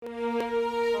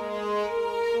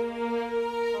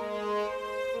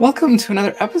Welcome to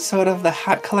another episode of the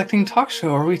Hat Collecting Talk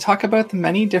Show, where we talk about the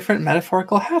many different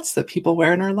metaphorical hats that people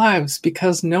wear in their lives,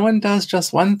 because no one does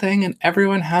just one thing and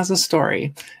everyone has a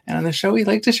story. And on the show, we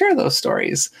like to share those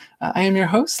stories. I am your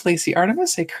host, Lacey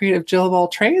Artemis, a creative Jill of all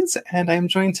trades, and I am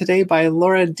joined today by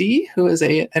Laura D., who is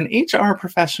an HR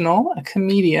professional, a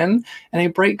comedian, and a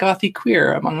bright gothy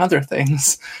queer, among other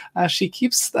things. She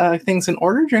keeps things in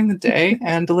order during the day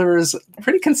and delivers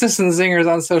pretty consistent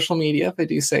zingers on social media, if I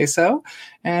do say so.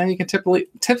 And you can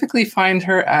typically find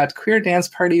her at queer dance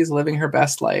parties living her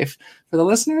best life. For the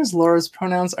listeners, Laura's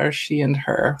pronouns are she and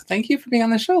her. Thank you for being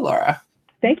on the show, Laura.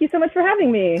 Thank you so much for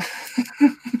having me.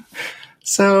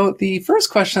 So the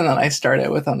first question that I start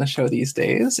out with on the show these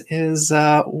days is,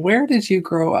 where did you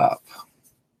grow up?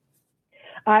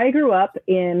 I grew up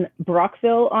in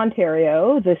Brockville,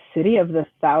 Ontario, the city of the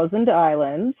Thousand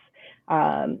Islands.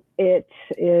 It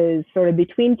is sort of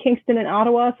between Kingston and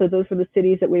Ottawa, so those were the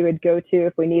cities that we would go to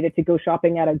if we needed to go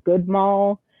shopping at a good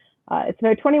mall. It's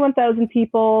about 21,000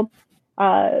 people.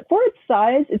 For its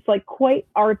size, it's like quite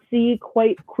artsy,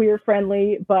 quite queer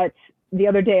friendly, but the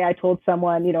other day I told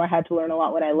someone, I had to learn a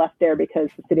lot when I left there because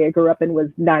the city I grew up in was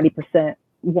 90%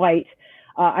 white.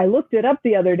 I looked it up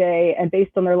the other day, and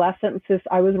based on their last sentences,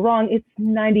 I was wrong. It's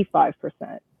 95%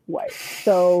 white.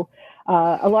 So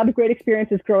a lot of great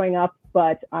experiences growing up,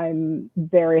 but I'm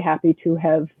very happy to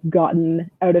have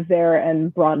gotten out of there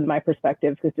and broadened my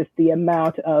perspectives, because just the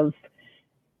amount of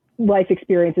life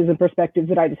experiences and perspectives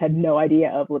that I just had no idea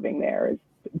of living there is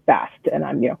vast. And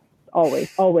I'm, always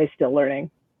still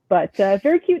learning. But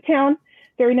very cute town,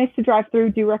 very nice to drive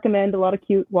through. Do recommend a lot of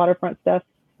cute waterfront stuff.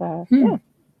 Yeah.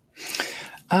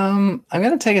 I'm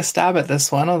going to take a stab at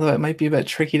this one, although it might be a bit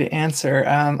tricky to answer.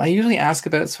 I usually ask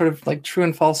about sort of like true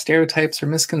and false stereotypes or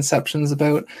misconceptions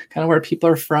about kind of where people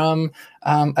are from.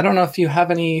 I don't know if you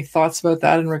have any thoughts about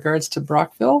that in regards to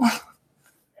Brockville.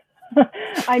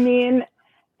 I mean,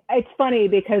 it's funny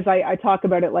because I talk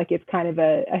about it like it's kind of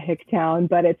a hick town,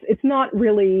 but it's not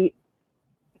really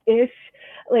ish.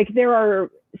 Like, there are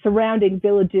surrounding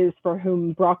villages for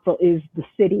whom Brockville is the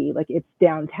city. Like, it's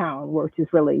downtown, which is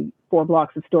really 4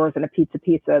 blocks of stores and a pizza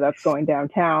that's going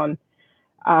downtown.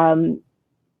 I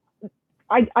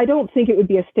don't think it would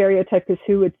be a stereotype, because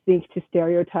who would think to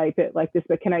stereotype it like this?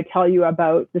 But can I tell you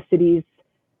about the city's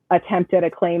attempt at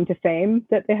a claim to fame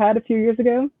that they had a few years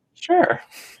ago? Sure.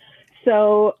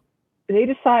 So they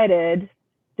decided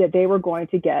that they were going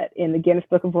to get in the Guinness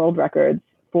Book of World Records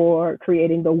for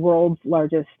creating the world's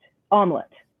largest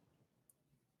omelet.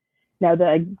 Now,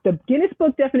 the Guinness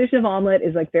Book definition of omelet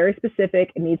is like very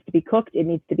specific. It needs to be cooked. It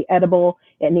needs to be edible.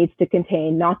 It needs to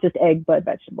contain not just egg, but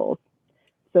vegetables.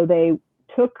 So they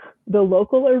took the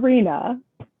local arena,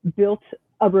 built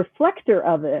a reflector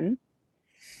oven.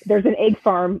 There's an egg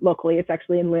farm locally. It's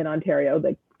actually in Lynn, Ontario.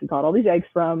 They got all these eggs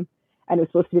from, and it was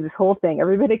supposed to be this whole thing.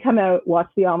 Everybody come out, watch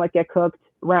the omelet get cooked.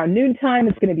 Around noontime,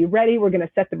 it's going to be ready. We're going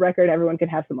to set the record. Everyone can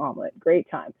have some omelet. Great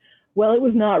time. Well, it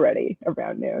was not ready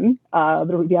around noon.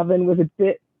 The oven was a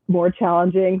bit more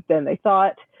challenging than they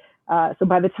thought. So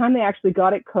by the time they actually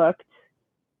got it cooked,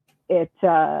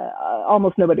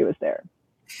 almost nobody was there.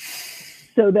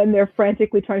 So then they're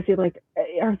frantically trying to see, like,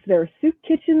 are there soup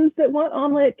kitchens that want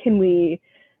omelet? Can we,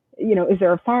 is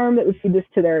there a farm that would feed this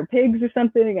to their pigs or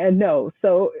something? And no.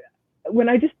 So when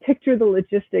I just picture the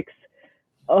logistics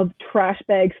of trash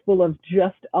bags full of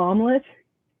just omelet,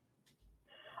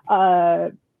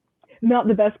 not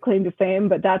the best claim to fame,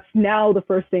 but that's now the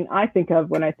first thing I think of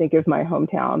when I think of my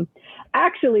hometown.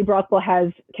 Actually, Brockville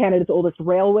has Canada's oldest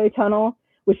railway tunnel,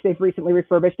 which they've recently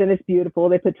refurbished, and it's beautiful.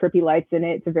 They put trippy lights in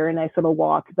it. It's a very nice little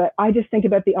walk. But I just think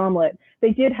about the omelet.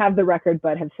 They did have the record,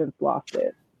 but have since lost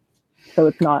it. So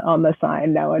it's not on the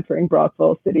sign now entering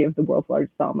Brockville, city of the world's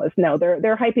largest omelets. No,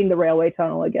 they're hyping the railway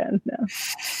tunnel again now.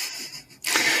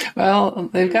 Well,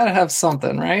 they've got to have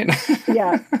something, right?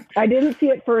 Yeah, I didn't see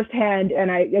it firsthand, and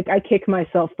I kick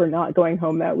myself for not going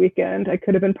home that weekend. I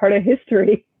could have been part of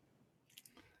history.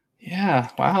 Yeah,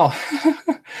 wow.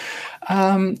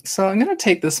 So I'm going to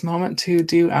take this moment to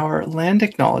do our land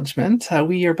acknowledgement.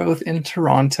 We are both in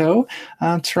Toronto.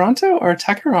 Toronto, or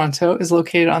Takaronto, is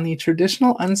located on the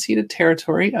traditional unceded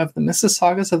territory of the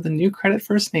Mississaugas of the New Credit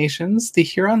First Nations, the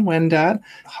Huron-Wendat,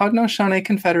 Haudenosaunee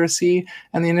Confederacy,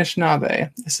 and the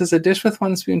Anishinaabe. This is a dish with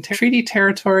one spoon treaty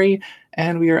territory,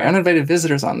 and we are uninvited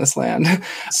visitors on this land.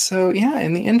 So yeah,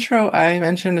 in the intro, I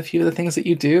mentioned a few of the things that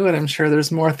you do, and I'm sure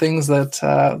there's more things that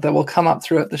will come up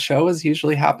throughout the show, as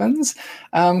usually happens.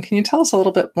 Can you tell us a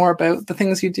little bit more about the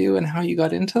things you do and how you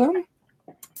got into them?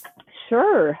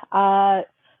 Sure.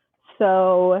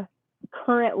 So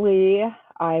currently,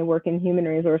 I work in human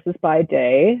resources by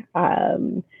day.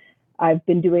 I've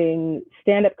been doing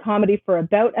stand-up comedy for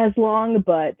about as long,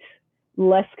 but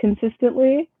less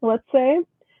consistently, let's say.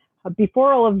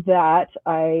 Before all of that,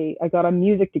 I got a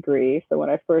music degree. So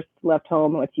when I first left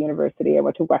home and went to university, I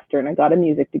went to Western and got a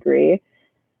music degree,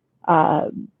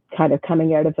 kind of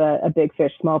coming out of a big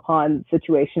fish, small pond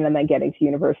situation, and then getting to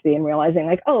university and realizing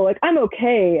like, oh, like I'm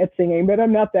okay at singing, but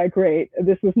I'm not that great.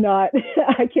 This was not,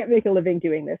 I can't make a living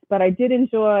doing this. But I did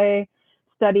enjoy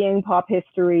studying pop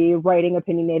history, writing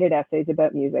opinionated essays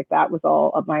about music. That was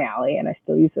all up my alley, and I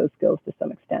still use those skills to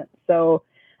some extent. So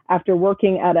after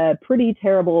working at a pretty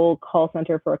terrible call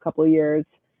center for a couple of years,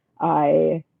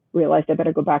 I realized I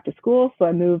better go back to school. So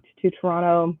I moved to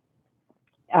Toronto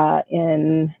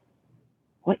in,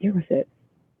 what year was it?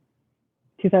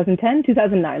 2010,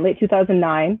 2009, late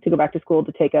 2009, to go back to school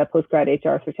to take a postgrad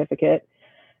HR certificate,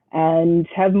 and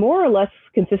have more or less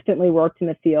consistently worked in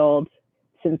the field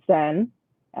since then,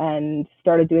 and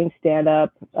started doing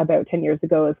stand-up about 10 years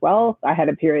ago as well. I had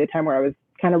a period of time where I was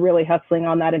kind of really hustling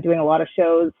on that and doing a lot of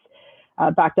shows,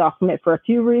 backed off from it for a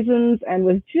few reasons, and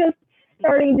was just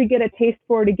starting to get a taste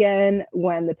for it again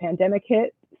when the pandemic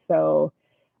hit. So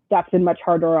that's been much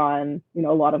harder on, a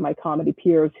lot of my comedy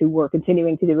peers who were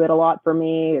continuing to do it a lot for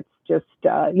me. It's just,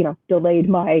 delayed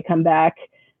my comeback.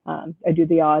 I do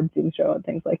the odd Zoom show and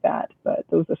things like that, but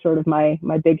those are sort of my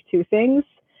big two things.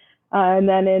 And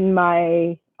then in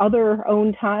my other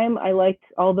own time, I like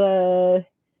all the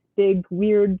big,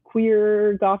 weird,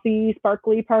 queer, gothy,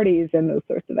 sparkly parties and those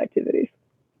sorts of activities.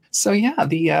 So yeah,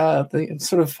 the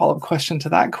sort of follow-up question to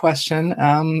that question,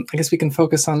 I guess we can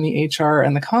focus on the HR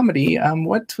and the comedy.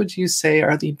 What would you say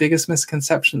are the biggest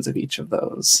misconceptions of each of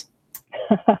those?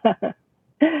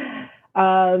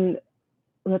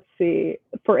 Let's see.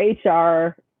 For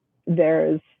HR,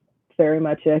 there's very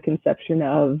much a conception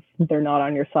of they're not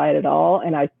on your side at all.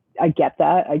 And I get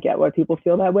that. I get why people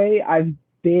feel that way. I've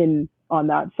been on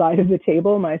that side of the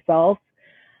table myself.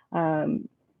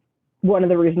 One of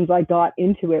the reasons I got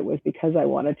into it was because I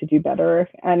wanted to do better.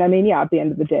 And I mean, yeah, at the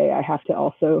end of the day, I have to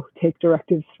also take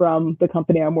directives from the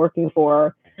company I'm working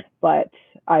for, but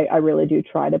I really do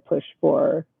try to push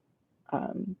for,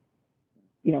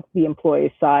 the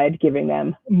employee side, giving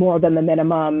them more than the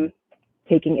minimum,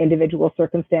 taking individual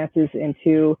circumstances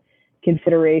into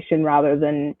consideration rather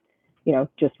than,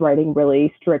 just writing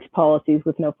really strict policies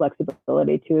with no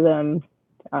flexibility to them.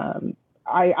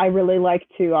 I really like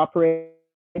to operate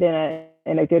in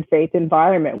a good faith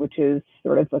environment, which is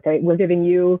sort of like, we're giving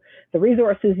you the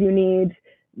resources you need,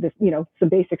 this, some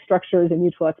basic structures and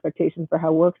mutual expectations for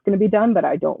how work's going to be done. But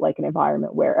I don't like an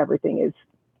environment where everything is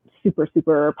super,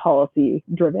 super policy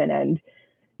driven and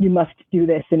you must do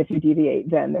this. And if you deviate,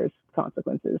 then there's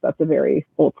consequences. That's a very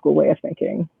old school way of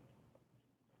thinking.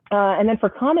 And then for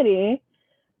comedy,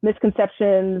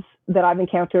 misconceptions that I've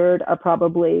encountered are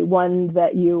probably one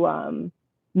that you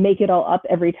make it all up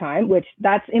every time, which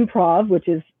that's improv, which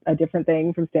is a different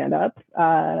thing from stand-up.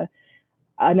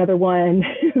 Another one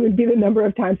would be the number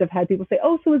of times I've had people say,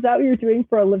 oh, so is that what you're doing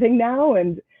for a living now?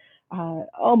 And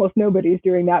almost nobody's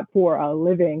doing that for a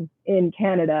living in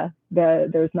Canada.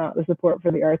 There's not the support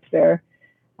for the arts there.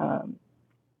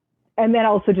 And then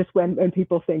also just when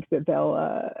people think that they'll,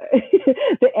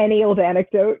 that any old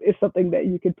anecdote is something that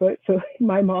you could put. So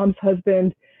my mom's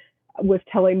husband was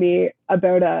telling me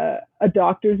about a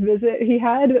doctor's visit he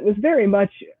had that was very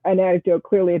much an anecdote,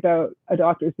 clearly about a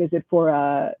doctor's visit for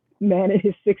a man in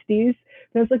his 60s. And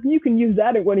I was like, you can use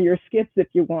that at one of your skits if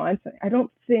you want. I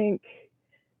don't think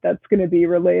that's going to be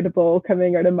relatable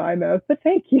coming out of my mouth, but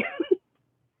thank you.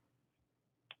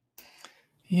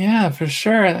 Yeah, for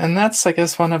sure. And that's, I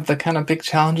guess, one of the kind of big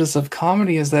challenges of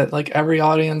comedy is that like every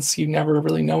audience, you never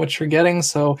really know what you're getting.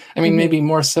 So, I mean, maybe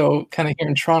more so kind of here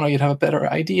in Toronto, you'd have a better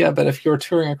idea. But if you're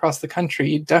touring across the country,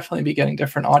 you'd definitely be getting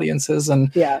different audiences.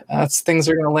 And things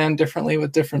are going to land differently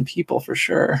with different people for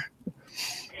sure.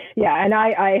 Yeah. And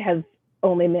I have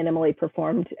only minimally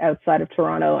performed outside of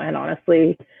Toronto and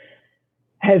honestly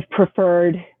have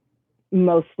preferred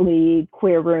mostly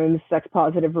queer rooms, sex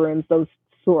positive rooms, those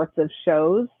sorts of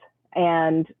shows.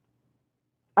 And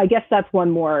I guess that's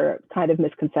one more kind of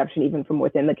misconception even from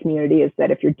within the community, is that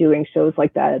if you're doing shows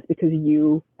like that, it's because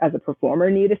you as a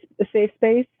performer need a safe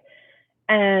space.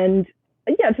 And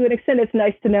yeah, to an extent, it's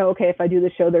nice to know, okay, if I do the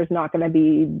show, there's not going to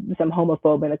be some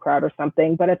homophobe in the crowd or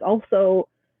something, but it's also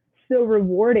so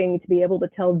rewarding to be able to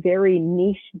tell very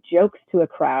niche jokes to a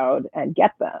crowd and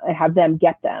get them and have them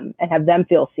get them and have them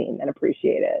feel seen and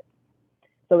appreciate it.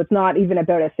 So it's not even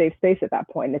about a safe space at that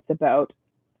point. It's about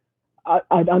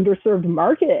an underserved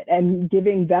market and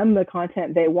giving them the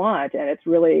content they want. And it's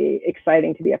really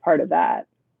exciting to be a part of that.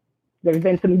 there's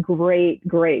been some great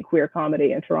queer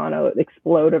comedy in Toronto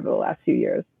explode over the last few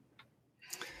years.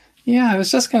 Yeah, I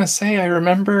was just going to say, I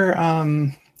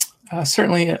remember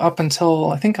certainly up until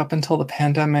the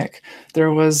pandemic,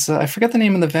 there was, I forget the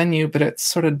name of the venue, but it's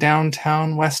sort of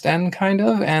downtown West End kind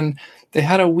of. And they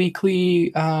had a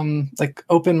weekly like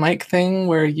open mic thing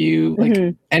where you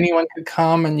like anyone could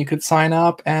come and you could sign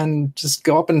up and just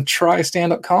go up and try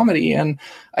stand-up comedy. And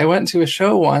I went to a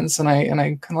show once and I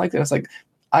kind of liked it. I was like,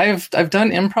 I've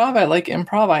done improv. I like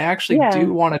improv. I actually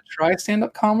do want to try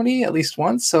stand-up comedy at least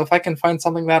once. So if I can find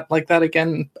something like that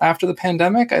again after the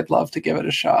pandemic, I'd love to give it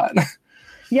a shot.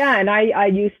 Yeah, and I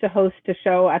used to host a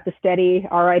show at the Steady,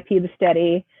 R.I.P. the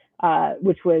Steady,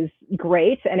 which was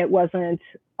great. And it wasn't,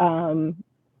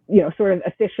 sort of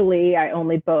officially, I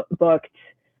only booked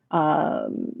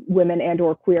women and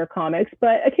or queer comics,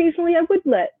 but occasionally I would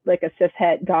let like a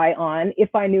cishet guy on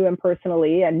if I knew him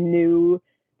personally and knew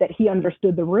that he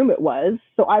understood the room it was.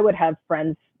 So I would have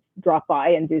friends drop by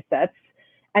and do sets,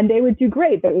 and they would do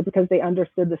great because they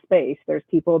understood the space. There's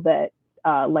people that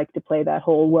like to play that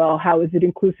whole, well, how is it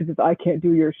inclusive if I can't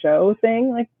do your show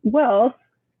thing? Like, well,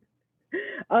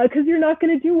 because you're not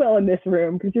going to do well in this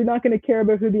room because you're not going to care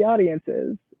about who the audience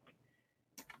is.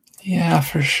 Yeah,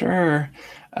 for sure.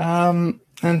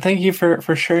 And thank you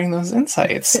for sharing those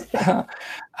insights.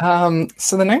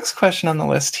 So the next question on the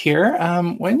list here,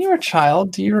 when you were a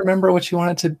child, do you remember what you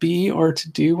wanted to be or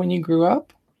to do when you grew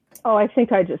up? Oh, I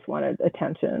think I just wanted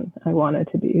attention. I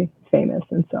wanted to be famous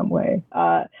in some way.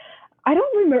 I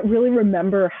don't really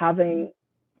remember having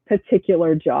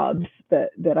particular jobs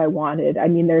that I wanted. I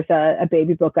mean, there's a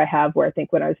baby book I have where I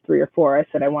think when I was 3 or 4, I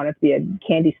said I wanted to be a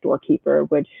candy store keeper,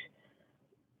 which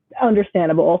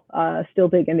understandable, still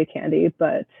big into candy,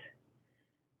 but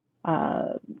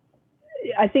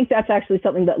I think that's actually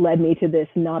something that led me to this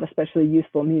not especially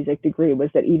useful music degree, was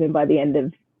that even by the end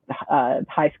of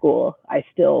high school, I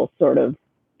still sort of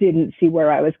didn't see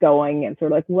where I was going and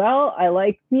sort of like, well, I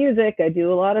like music. I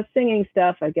do a lot of singing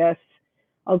stuff. I guess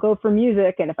I'll go for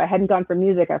music. And if I hadn't gone for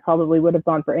music, I probably would have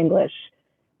gone for English.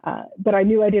 But I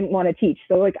knew I didn't want to teach.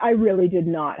 So like, I really did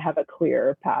not have a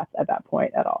clear path at that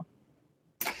point at all.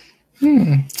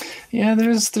 Yeah,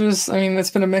 there's, I mean,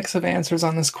 it's been a mix of answers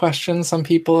on this question. Some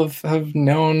people have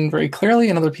known very clearly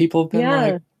and other people have been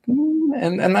like,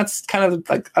 and that's kind of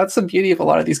like, that's the beauty of a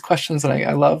lot of these questions. And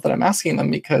I love that I'm asking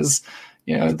them because,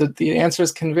 you know, the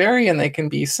answers can vary and they can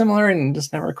be similar and you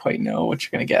just never quite know what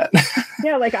you're going to get.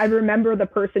 Yeah. Like I remember the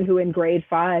person who in grade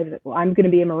 5, well, I'm going to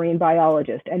be a marine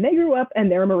biologist, and they grew up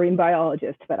and they're a marine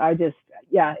biologist, but it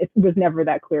was never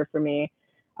that clear for me.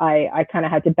 I kind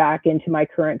of had to back into my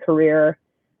current career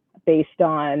based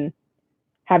on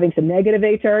having some negative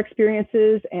HR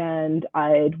experiences. And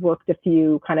I'd worked a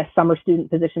few kind of summer student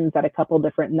positions at a couple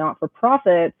different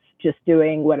not-for-profits, just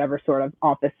doing whatever sort of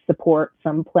office support,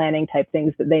 some planning type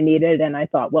things that they needed. And I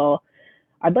thought, well,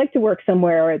 I'd like to work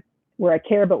somewhere where I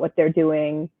care about what they're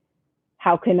doing.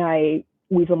 How can I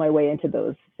weasel my way into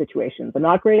those situations? I'm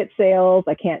not great at sales.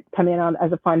 I can't come in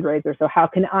as a fundraiser. So how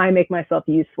can I make myself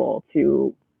useful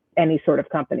to any sort of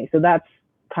company? So that's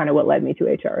kind of what led me to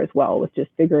HR as well, was just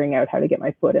figuring out how to get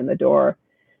my foot in the door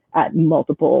at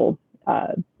multiple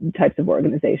types of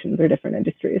organizations or different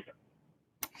industries.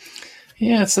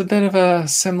 Yeah, it's a bit of a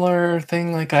similar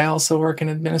thing. Like I also work in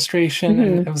administration,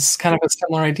 and it was kind of a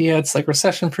similar idea. It's like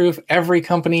recession proof. Every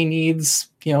company needs,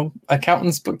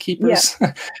 accountants, bookkeepers.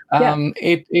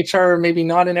 HR, maybe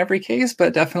not in every case,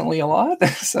 but definitely a lot.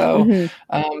 So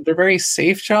they're very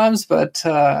safe jobs, but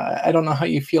I don't know how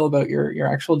you feel about your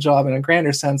actual job in a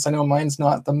grander sense. I know mine's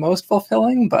not the most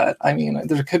fulfilling, but I mean,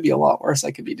 there could be a lot worse I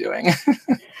could be doing.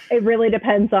 It really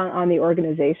depends on the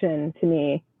organization to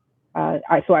me.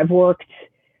 So I've worked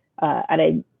at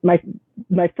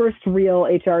my first real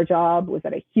HR job was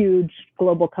at a huge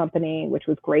global company, which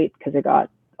was great because I got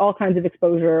all kinds of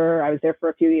exposure. I was there for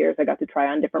a few years. I got to try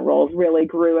on different roles, really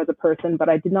grew as a person, but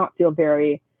I did not feel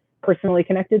very personally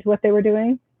connected to what they were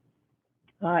doing.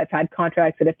 I've had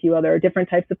contracts at a few other different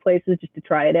types of places just to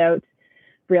try it out.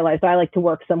 Realized I like to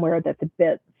work somewhere that's a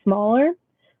bit smaller.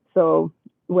 So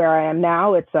where I am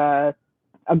now, it's a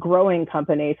growing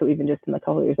company. So even just in the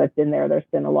couple of years I've been there, there's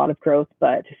been a lot of growth,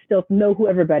 but to still know who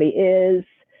everybody is,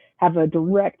 have a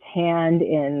direct hand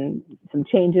in some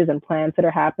changes and plans that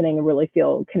are happening, and really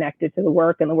feel connected to the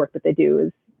work, and the work that they do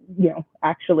is,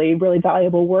 actually really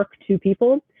valuable work to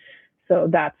people. So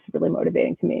that's really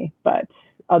motivating to me. But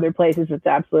other places, it's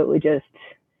absolutely just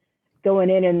going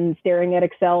in and staring at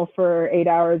Excel for 8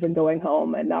 hours and going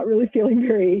home and not really feeling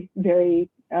very, very,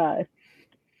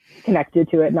 connected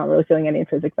to it, not really feeling any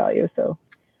intrinsic value. So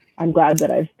I'm glad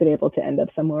that I've been able to end up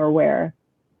somewhere where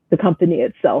the company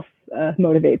itself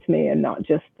motivates me, and not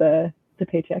just the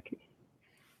paycheck.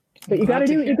 But you got to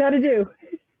do what you got to do.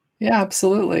 Yeah,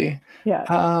 absolutely.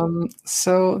 Yeah.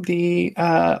 So the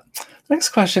next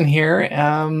question here,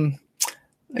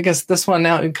 I guess this one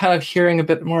now, kind of hearing a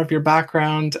bit more of your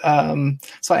background.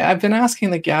 So I've been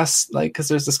asking the guests, like, because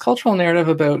there's this cultural narrative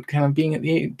about kind of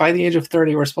being by the age of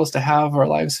 30, we're supposed to have our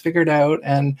lives figured out,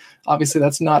 and obviously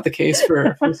that's not the case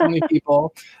for so many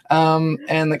people.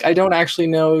 And like, I don't actually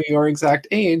know your exact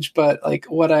age, but like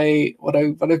what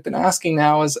I've been asking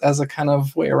now is, as a kind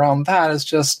of way around that, is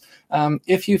just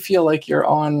if you feel like you're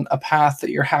on a path that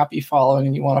you're happy following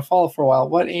and you want to follow for a while,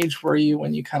 what age were you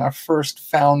when you kind of first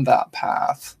found that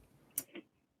path?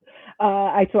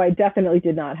 So I definitely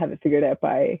did not have it figured out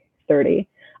by 30.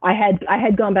 I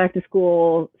had gone back to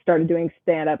school, started doing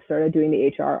stand-up, started doing the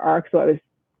HR arc, so I was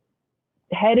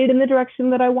headed in the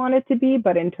direction that I wanted to be.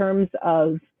 But in terms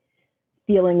of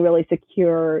feeling really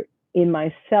secure in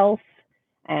myself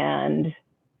and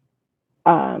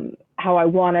how I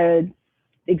want to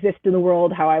exist in the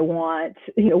world, how I want,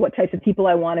 what types of people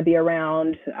I want to be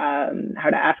around, how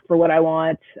to ask for what I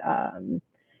want,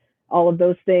 all of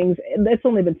those things. It's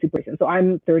only been super recent. So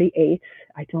I'm 38.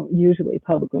 I don't usually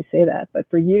publicly say that, but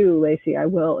for you, Lacey, I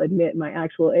will admit my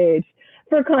actual age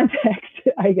for context,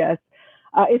 I guess.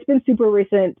 It's been super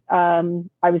recent.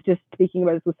 I was just speaking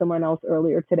about this with someone else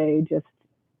earlier today. Just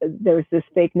there's this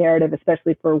fake narrative,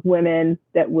 especially for women,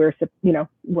 that we're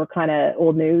kind of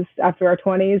old news after our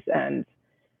 20s, and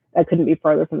that couldn't be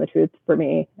farther from the truth for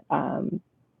me.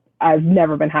 I've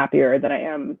never been happier than I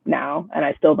am now, and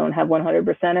I still don't have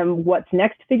 100% of what's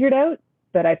next figured out,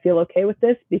 but I feel okay with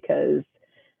this because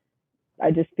I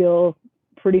just feel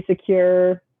pretty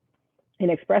secure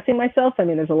in expressing myself. I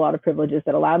mean, there's a lot of privileges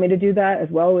that allow me to do that as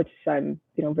well, which I'm,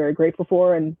 very grateful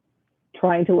for and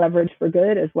trying to leverage for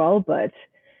good as well. But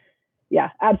yeah,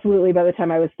 absolutely. By the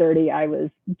time I was 30, I was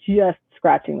just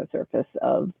scratching the surface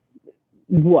of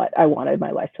what I wanted my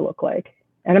life to look like.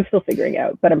 And I'm still figuring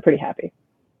out, but I'm pretty happy.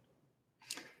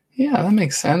 Yeah, that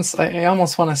makes sense. I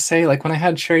almost want to say, like, when I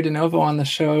had Sherry DeNovo on the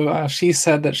show, she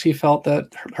said that she felt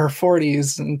that her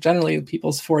 40s, and generally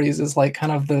people's 40s, is like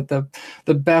kind of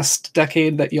the best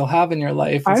decade that you'll have in your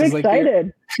life. I'm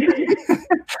excited.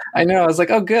 I know. I was like,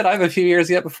 oh, good. I have a few years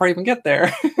yet before I even get there.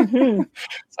 Mm-hmm.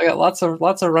 So I got lots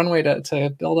of runway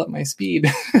to build up my speed.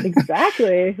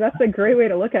 Exactly. That's a great way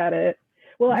to look at it.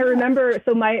 Well, I remember,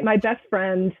 so my best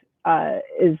friend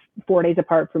is 4 days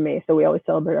apart from me. So we always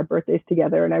celebrate our birthdays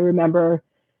together. And I remember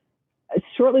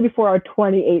shortly before our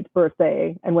 28th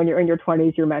birthday, and when you're in your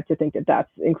 20s, you're meant to think that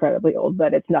that's incredibly old,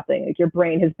 but it's nothing. Like, your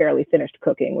brain has barely finished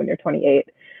cooking when you're 28.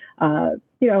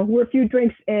 We're a few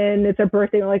drinks in, it's our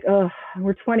birthday. We're like, oh,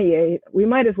 we're 28. We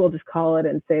might as well just call it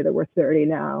and say that we're 30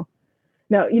 now.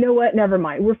 No, you know what? Never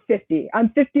mind. We're 50. I'm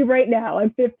 50 right now.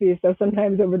 I'm 50. So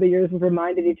sometimes over the years, we've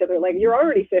reminded each other, like, you're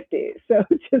already 50. So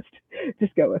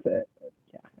just go with it.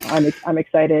 Yeah, I'm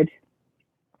excited.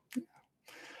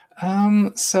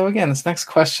 So again, this next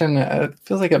question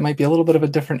feels like it might be a little bit of a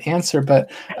different answer, but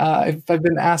I've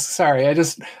been asked. Sorry, I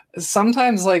just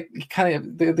sometimes like kind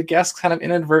of the guests kind of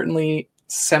inadvertently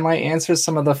semi-answers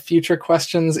some of the future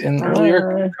questions in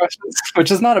earlier questions,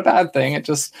 which is not a bad thing. It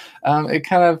just it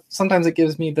kind of sometimes it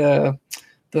gives me the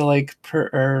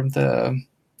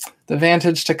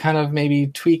vantage to kind of maybe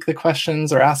tweak the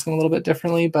questions or ask them a little bit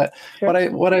differently. But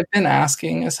sure. What I've been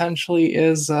asking essentially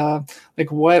is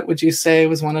like, what would you say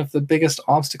was one of the biggest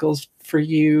obstacles for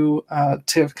you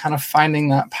to kind of finding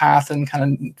that path and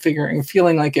kind of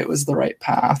feeling like it was the right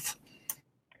path?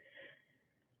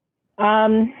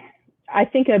 I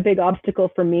think a big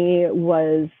obstacle for me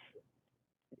was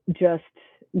just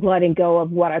letting go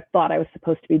of what I thought I was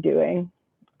supposed to be doing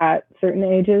at certain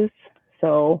ages.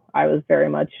 So I was very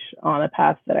much on a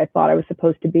path that I thought I was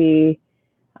supposed to be,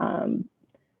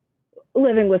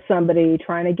 living with somebody,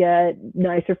 trying to get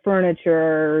nicer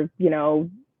furniture,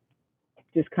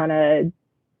 just kind of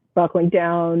buckling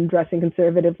down, dressing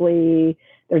conservatively.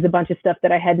 There's a bunch of stuff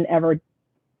that I hadn't ever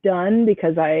done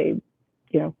because I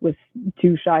was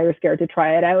too shy or scared to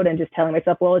try it out, and just telling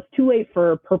myself, well, it's too late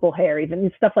for purple hair, even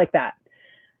stuff like that.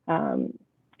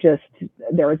 Just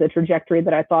there was a trajectory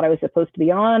that I thought I was supposed to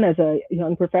be on as a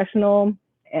young professional.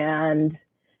 And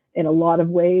in a lot of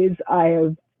ways, I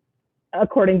have,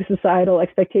 according to societal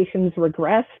expectations,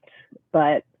 regressed,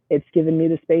 but it's given me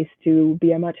the space to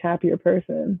be a much happier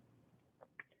person.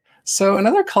 So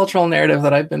another cultural narrative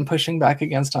that I've been pushing back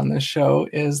against on this show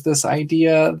is this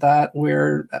idea that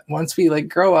once we like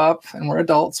grow up and we're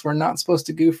adults, we're not supposed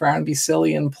to goof around, be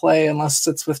silly and play unless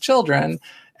it's with children.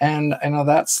 And I know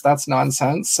that's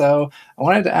nonsense. So I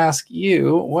wanted to ask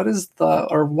you, what is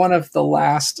one of the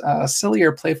last silly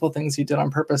or playful things you did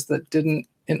on purpose that didn't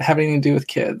have anything to do with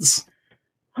kids?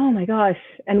 Oh my gosh.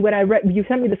 And when you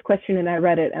sent me this question and I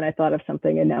read it and I thought of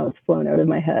something and now it's flown out of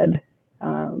my head.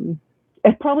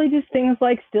 It's probably just things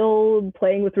like still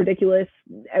playing with ridiculous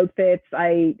outfits.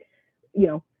 I, you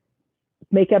know,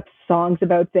 make up songs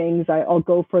about things. I'll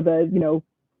go for the,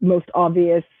 most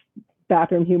obvious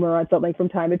bathroom humor on something from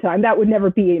time to time. That would never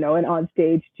be, an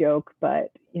on-stage joke,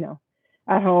 but,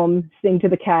 at home, sing to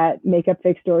the cat, make up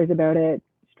fake stories about it,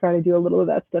 just try to do a little of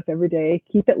that stuff every day,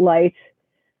 keep it light.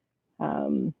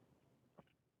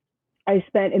 I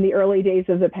spent in the early days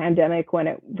of the pandemic when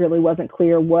it really wasn't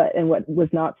clear what was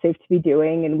not safe to be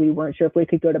doing, and we weren't sure if we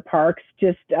could go to parks,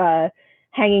 just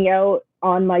hanging out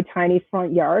on my tiny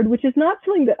front yard, which is not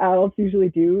something that adults usually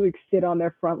do, like sit on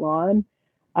their front lawn.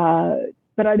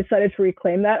 But I decided to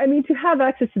reclaim that. I mean, to have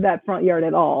access to that front yard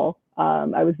at all,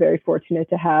 I was very fortunate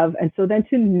to have. And so then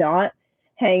to not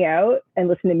hang out and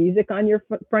listen to music on your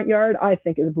front yard, I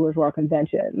think is a bourgeois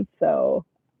convention. So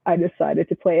I decided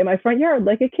to play in my front yard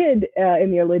like a kid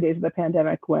in the early days of the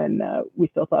pandemic when we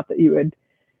still thought that you would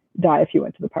die if you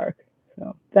went to the park.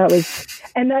 So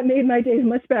that made my days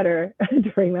much better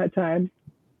during that time.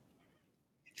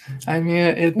 I mean,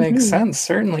 it makes sense.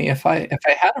 Certainly, if I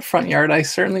had a front yard, I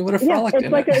certainly would have frolicked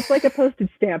in it. It's like a postage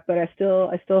stamp, but I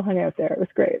still hung out there. It was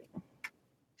great.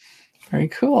 Very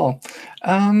cool.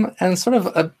 And sort of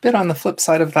a bit on the flip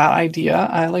side of that idea,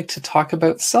 I like to talk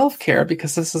about self-care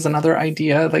because this is another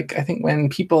idea. Like, I think when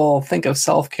people think of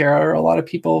self-care, a lot of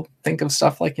people think of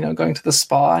stuff like, going to the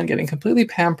spa and getting completely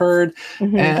pampered.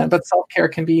 But self-care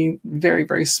can be very,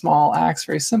 very small acts,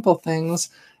 very simple things.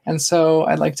 And so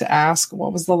I'd like to ask,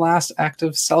 what was the last act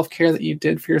of self-care that you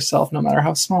did for yourself, no matter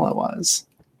how small it was?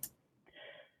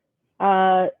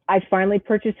 I finally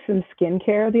purchased some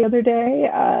skincare the other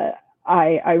day.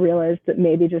 I realized that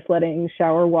maybe just letting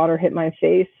shower water hit my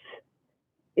face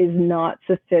is not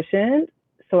sufficient.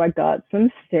 So I got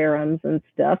some serums and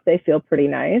stuff. They feel pretty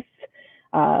nice.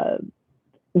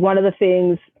 One of the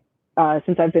things,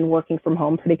 since I've been working from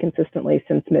home pretty consistently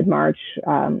since mid-March,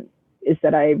 is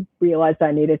that I realized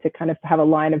I needed to kind of have a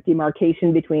line of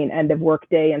demarcation between end of work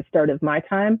day and start of my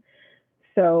time.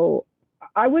 So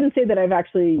I wouldn't say that I've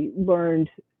actually learned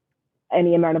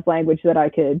any amount of language that I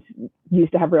could use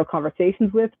to have real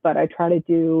conversations with, but I try to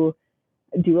do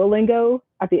Duolingo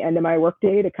at the end of my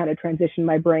workday to kind of transition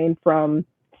my brain from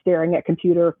staring at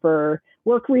computer for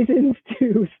work reasons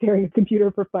to staring at computer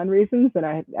for fun reasons.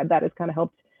 And that has kind of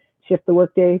helped shift the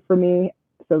workday for me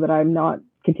so that I'm not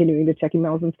continuing to check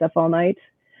emails and stuff all night.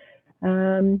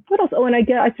 What else? Oh, and I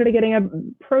started getting a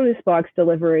produce box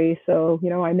delivery. So,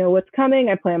 I know what's coming.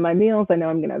 I plan my meals. I know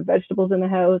I'm going to have vegetables in the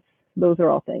house. Those are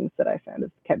all things that I found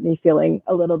have kept me feeling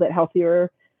a little bit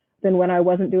healthier than when I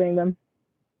wasn't doing them.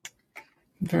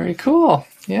 Very cool.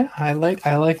 Yeah, I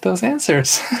like those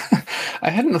answers. I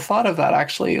hadn't thought of that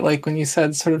actually. Like when you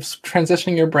said sort of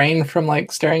transitioning your brain from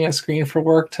like staring at a screen for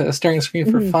work to staring at a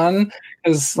screen for fun.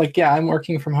 Because I'm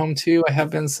working from home too. I have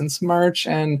been since March,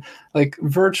 and like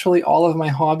virtually all of my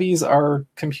hobbies are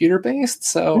computer based.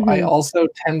 So I also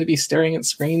tend to be staring at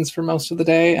screens for most of the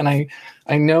day, and I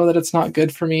know that it's not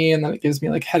good for me, and that it gives me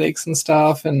like headaches and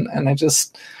stuff, and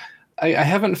I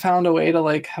haven't found a way to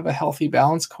like have a healthy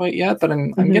balance quite yet, but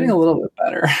I'm getting a little bit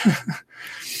better.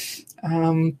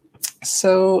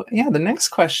 So the next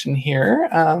question here,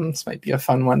 this might be a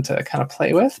fun one to kind of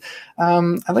play with.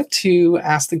 I'd like to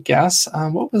ask the guests,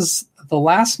 what was the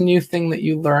last new thing that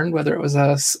you learned, whether it was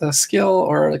a skill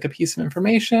or like a piece of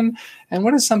information, and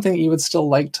what is something that you would still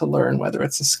like to learn, whether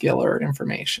it's a skill or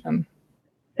information?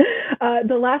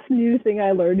 The last new thing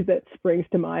I learned that springs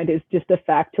to mind is just a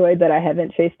factoid that I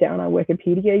haven't chased down on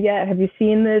Wikipedia yet. Have you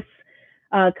seen this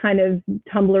kind of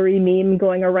Tumblr-y meme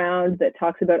going around that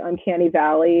talks about Uncanny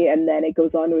Valley, and then it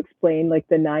goes on to explain like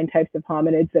the 9 types of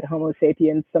hominids that Homo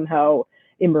sapiens somehow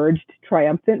emerged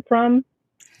triumphant from?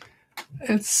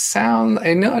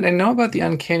 I know about the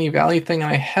Uncanny Valley thing,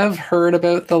 and I have heard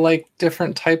about the like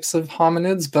different types of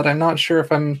hominids, but I'm not sure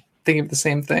if I'm thinking of the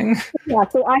same thing. Yeah,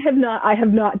 so I have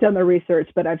not done the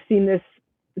research, but I've seen this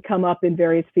come up in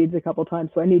various feeds a couple times,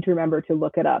 so I need to remember to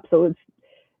look it up. So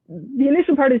the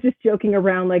initial part is just joking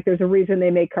around, like there's a reason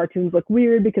they make cartoons look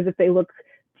weird, because if they look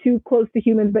too close to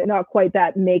humans but not quite,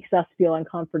 that makes us feel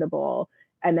uncomfortable.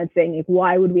 And then saying, like,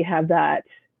 why would we have that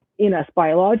in us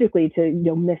biologically to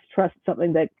mistrust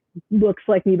something that looks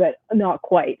like me but not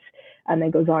quite? And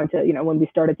then goes on to when we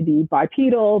started to be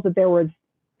bipedal, that there was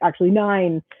actually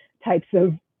 9 types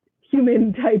of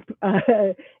human type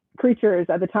creatures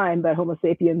at the time, but Homo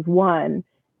sapiens won.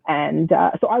 And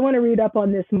so I want to read up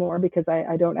on this more because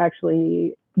I don't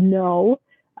actually know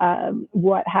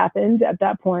what happened at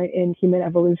that point in human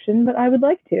evolution, but I would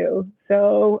like to.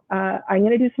 So I'm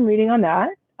going to do some reading on that.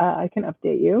 I can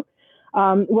update you.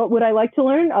 What would I like to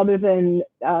learn other than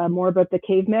more about the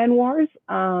caveman wars?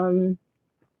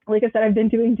 Like I said, I've been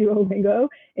doing Duolingo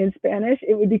in Spanish.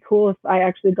 It would be cool if I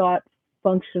actually got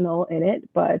functional in it,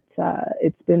 but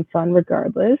it's been fun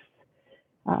regardless.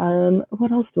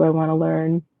 What else do I want to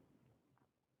learn?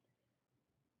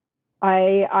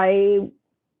 I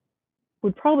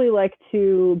would probably like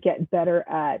to get better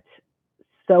at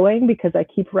sewing because I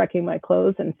keep wrecking my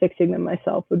clothes, and fixing them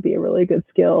myself would be a really good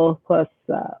skill. Plus,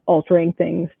 altering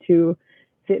things to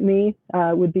fit me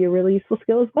would be a really useful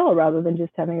skill as well, rather than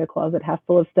just having a closet half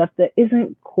full of stuff that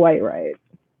isn't quite right.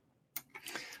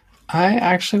 I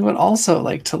actually would also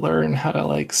like to learn how to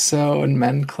like sew and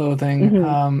mend clothing.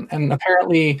 And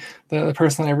apparently, the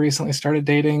person I recently started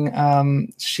dating,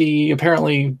 she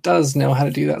apparently does know how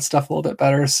to do that stuff a little bit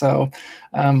better. So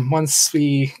once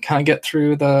we kind of get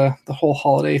through the whole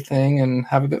holiday thing and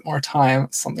have a bit more time,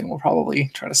 it's something we'll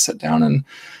probably try to sit down and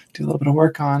do a little bit of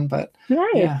work on. But nice,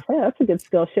 yeah, that's a good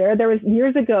skill share. There was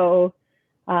years ago,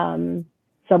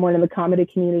 someone in the comedy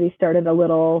community started a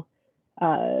little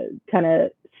kind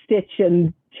of stitch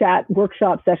and chat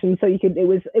workshop session. So it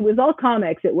was all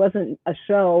comics. It wasn't a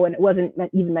show, and it wasn't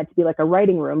even meant to be like a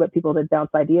writing room, but people did bounce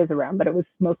ideas around. But it was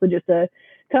mostly just a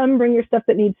come bring your stuff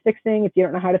that needs fixing. If you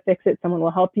don't know how to fix it, someone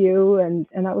will help you. And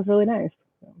that was really nice.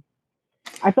 So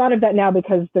I thought of that now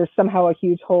because there's somehow a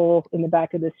huge hole in the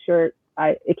back of this shirt.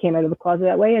 It came out of the closet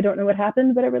that way. I don't know what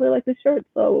happened, but I really like this shirt.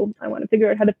 So I want to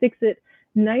figure out how to fix it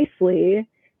nicely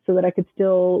so that I could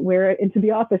still wear it into the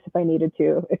office if I needed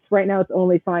to. Right now it's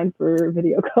only fine for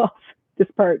video calls. This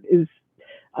part is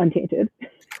untainted.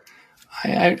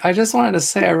 I just wanted to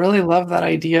say I really love that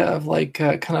idea of like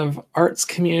kind of arts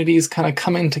communities kind of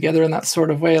coming together in that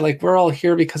sort of way. Like we're all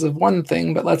here because of one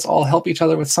thing, but let's all help each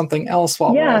other with something else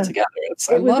while we're all together.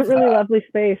 It was a really lovely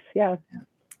space. Yeah.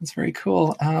 It's very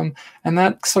cool. And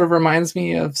that sort of reminds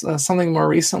me of something more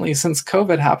recently. Since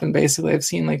COVID happened, basically, I've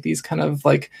seen like these kind of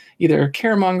like either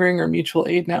caremongering or mutual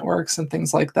aid networks and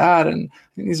things like that. And I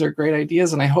think these are great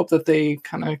ideas. And I hope that they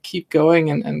kind of keep going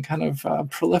and kind of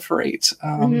proliferate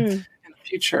in the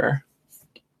future.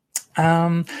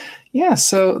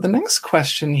 So the next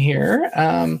question here,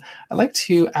 I'd like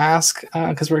to ask,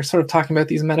 because we're sort of talking about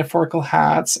these metaphorical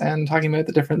hats and talking about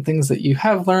the different things that you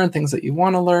have learned, things that you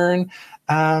want to learn.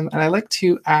 And I'd like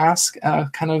to ask,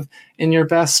 kind of in your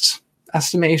best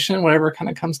estimation, whatever kind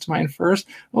of comes to mind first,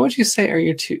 what would you say are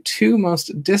your two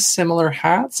most dissimilar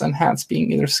hats, and hats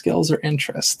being either skills or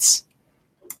interests?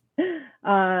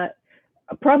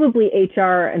 Probably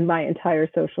HR and my entire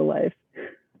social life.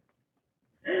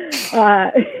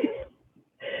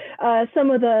 Some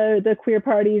of the queer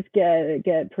parties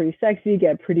get pretty sexy,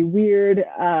 get pretty weird.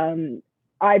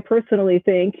 I personally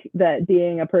think that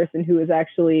being a person who has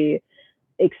actually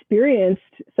experienced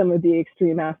some of the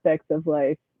extreme aspects of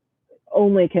life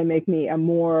only can make me a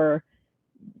more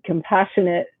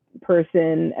compassionate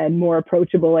person and more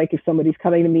approachable. Like if somebody's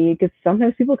coming to me, because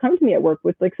sometimes people come to me at work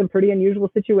with like some pretty unusual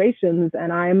situations,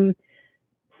 and I'm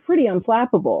pretty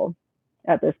unflappable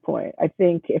at this point. I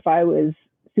think if I was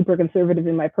super conservative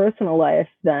in my personal life,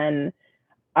 then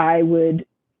I would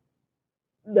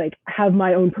like have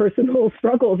my own personal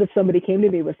struggles if somebody came to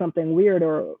me with something weird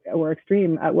or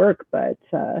extreme at work. But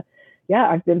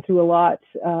I've been through a lot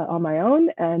on my own,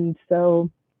 and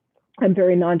so I'm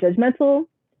very non-judgmental,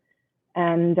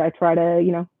 and I try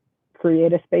to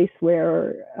create a space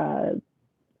where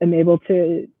I'm able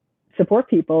to support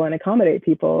people and accommodate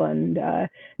people, and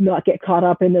not get caught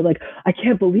up in the like, I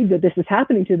can't believe that this is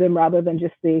happening to them, rather than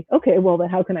just the, okay, well then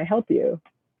how can I help you?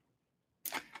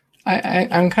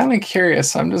 I'm kind of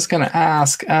curious. I'm just going to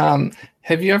ask,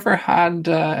 have you ever had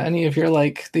any of your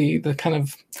like the kind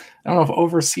of, I don't know if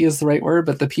oversee is the right word,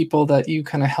 but the people that you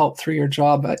kind of help through your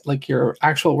job at like your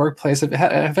actual workplace,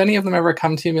 have any of them ever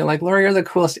come to you and be like, Laura, you're the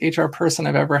coolest HR person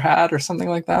I've ever had, or something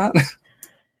like that?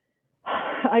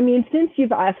 I mean, since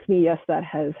you've asked me, yes, that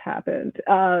has happened.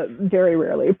 Very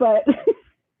rarely, but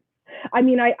I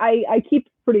mean, I keep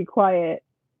pretty quiet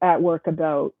at work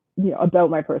about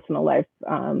my personal life,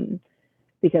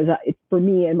 because for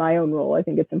me in my own role, I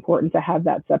think it's important to have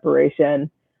that separation.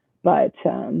 But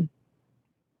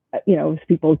as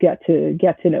people get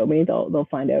to know me, they'll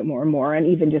find out more and more. And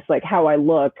even just like how I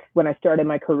look when I started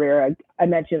my career, I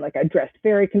mentioned like I dressed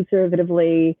very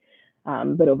conservatively.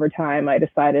 But over time, I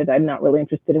decided I'm not really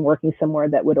interested in working somewhere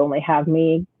that would only have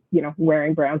me,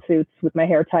 wearing brown suits with my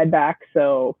hair tied back.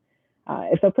 So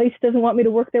if a place doesn't want me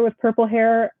to work there with purple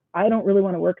hair, I don't really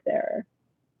want to work there.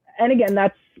 And again,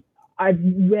 I've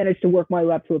managed to work my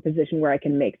way up to a position where I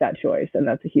can make that choice, and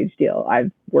that's a huge deal.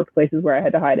 I've worked places where I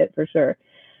had to hide it for sure.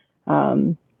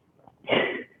 Um,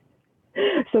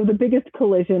 so the biggest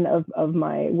collision of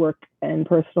my work and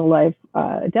personal life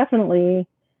definitely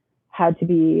had to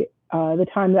be the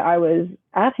time that I was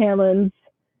at Hamlin's,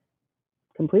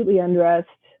 completely undressed,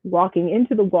 walking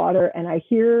into the water, and I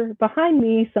hear behind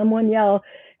me someone yell,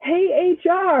 "Hey,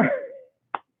 HR!"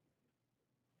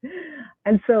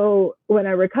 And so when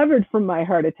I recovered from my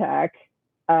heart attack,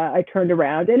 I turned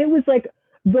around, and it was like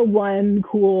the one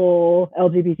cool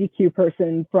LGBTQ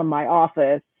person from my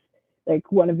office,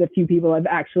 like one of the few people I've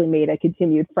actually made a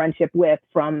continued friendship with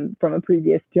from a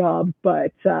previous job.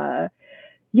 But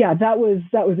yeah, that was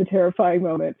a terrifying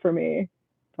moment for me.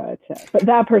 But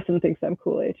that person thinks I'm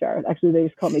cool HR. Actually, they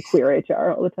just call me queer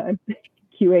HR all the time.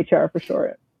 QHR for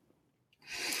short.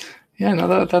 Yeah,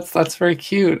 no, that's very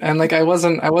cute. And like I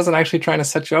wasn't actually trying to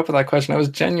set you up with that question. I was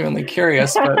genuinely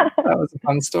curious, but that was a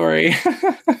fun story.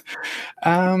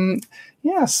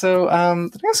 Yeah, so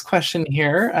the next question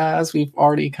here, as we've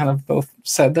already kind of both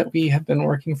said that we have been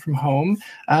working from home,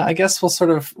 I guess we'll sort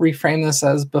of reframe this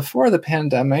as before the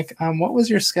pandemic. What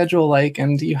was your schedule like,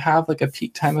 and do you have like a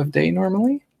peak time of day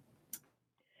normally?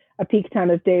 A peak time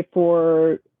of day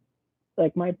for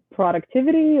like my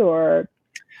productivity, or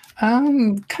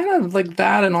Kind of like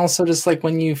that, and also just like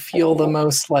when you feel the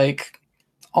most like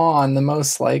the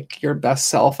most like your best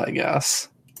self, I guess.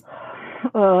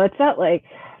 oh, it's at like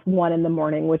 1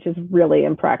 a.m, which is really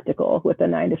impractical with a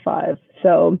 9 to 5.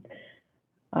 So,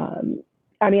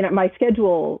 I mean, my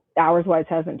schedule hours wise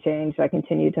hasn't changed. I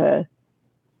continue to,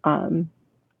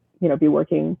 be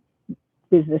working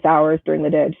business hours during the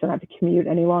day. I just don't have to commute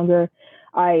any longer.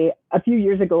 A few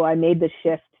years ago, I made the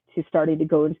shift to starting to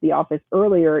go into the office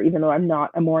earlier, even though I'm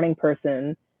not a morning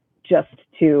person, just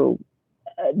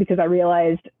because I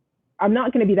realized I'm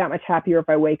not going to be that much happier if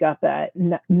I wake up at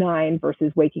 9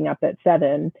 versus waking up at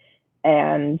 7.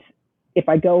 And if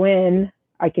I go in,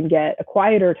 I can get a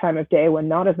quieter time of day when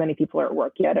not as many people are at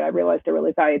work yet. And I realized I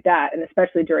really valued that. And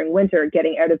especially during winter,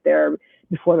 getting out of there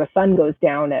before the sun goes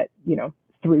down at,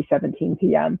 3:17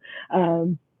 p.m.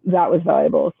 That was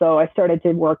valuable. So I started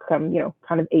to work, kind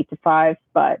of 8 to 5.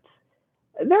 But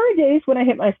there are days when I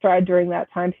hit my stride during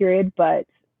that time period, but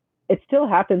it still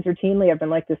happens routinely. I've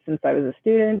been like this since I was a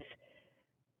student.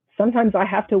 Sometimes I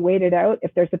have to wait it out.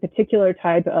 If there's a particular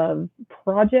type of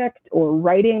project or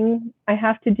writing I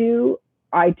have to do,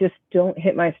 I just don't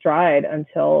hit my stride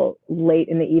until late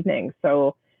in the evening.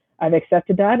 So I've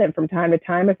accepted that. And from time to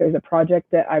time, if there's a project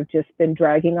that I've just been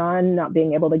dragging on, not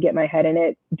being able to get my head in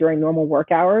it during normal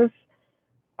work hours,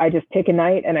 I just pick a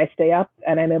night and I stay up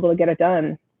and I'm able to get it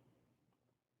done.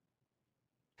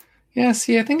 Yeah,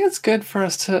 see, I think it's good for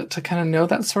us to kind of know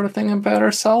that sort of thing about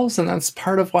ourselves, and that's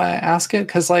part of why I ask it.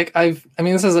 Because like I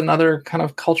mean, this is another kind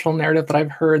of cultural narrative that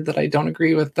I've heard that I don't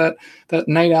agree with, that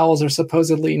night owls are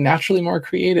supposedly naturally more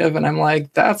creative, and I'm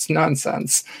like, that's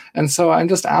nonsense. And so I'm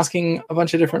just asking a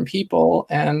bunch of different people,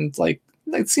 and like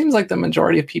it seems like the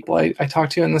majority of people I talk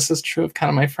to, and this is true of kind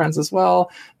of my friends as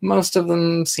well, most of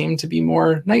them seem to be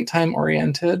more nighttime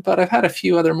oriented, but I've had a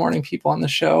few other morning people on the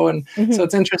show. And so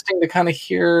it's interesting to kind of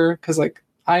hear, because like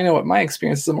I know what my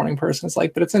experience as a morning person is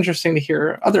like, but it's interesting to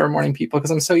hear other morning people,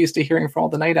 because I'm so used to hearing from all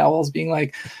the night owls being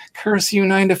like, curse you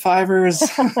 9 to 5ers.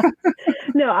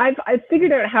 No, I've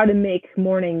figured out how to make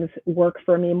mornings work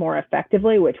for me more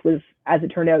effectively, which was, as it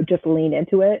turned out, just lean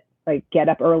into it. Like get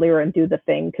up earlier and do the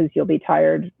thing, because you'll be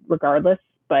tired regardless,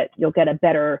 but you'll get a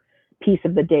better piece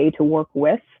of the day to work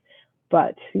with.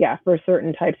 But yeah, for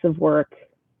certain types of work,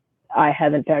 I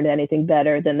haven't found anything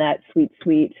better than that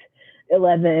sweet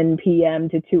 11 p.m.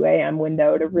 to 2 a.m.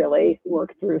 window to really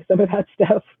work through some of that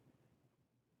stuff.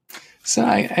 So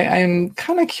I'm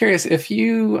kind of curious, if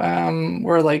you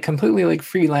were like completely like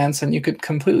freelance and you could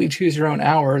completely choose your own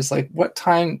hours, like what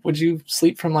time would you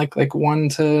sleep from, like 1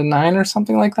 to 9 or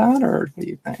something like that? Or what do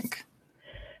you think?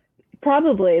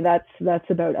 Probably that's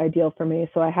about ideal for me.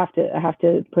 So I have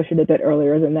to push it a bit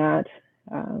earlier than that.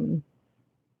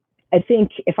 I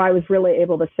think if I was really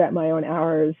able to set my own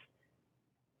hours,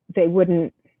 they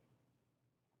wouldn't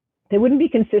be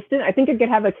consistent. I think I could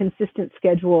have a consistent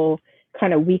schedule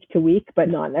kind of week to week, but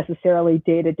not necessarily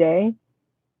day to day.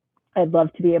 I'd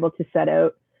love to be able to set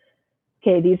out,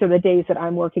 okay, these are the days that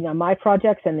I'm working on my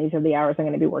projects, and these are the hours I'm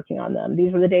going to be working on them.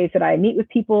 These are the days that I meet with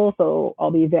people, so I'll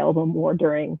be available more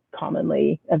during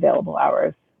commonly available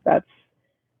hours.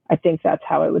 I think that's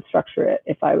how I would structure it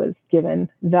if I was given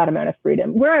that amount of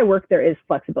freedom. Where I work, there is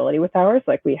flexibility with hours.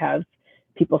 Like we have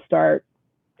people start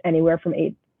anywhere from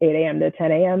 8 a.m. to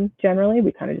 10 a.m. generally.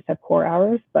 We kind of just have core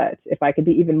hours. But if I could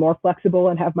be even more flexible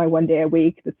and have my one day a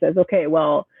week that says, okay,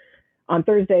 well, on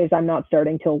Thursdays, I'm not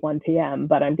starting till 1 p.m.,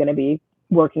 but I'm going to be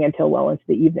working until well into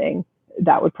the evening,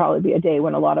 that would probably be a day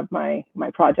when a lot of my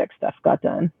project stuff got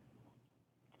done,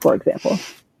 for example.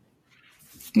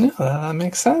 Yeah, that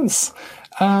makes sense.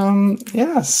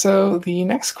 So the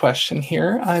next question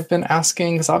here, I've been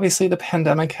asking, because obviously the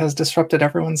pandemic has disrupted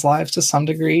everyone's lives to some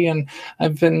degree, and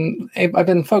I've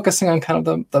been focusing on kind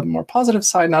of the more positive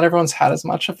side. Not everyone's had as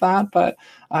much of that, but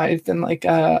I've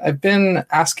been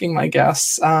asking my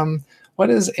guests, what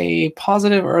is a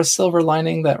positive or a silver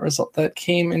lining that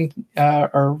came in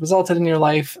or resulted in your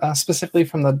life specifically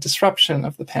from the disruption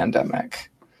of the pandemic?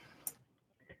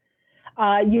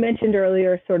 You mentioned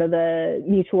earlier sort of the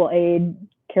mutual aid,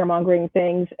 caremongering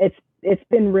things. It's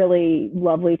been really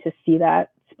lovely to see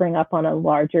that spring up on a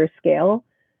larger scale.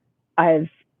 I've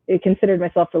considered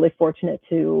myself really fortunate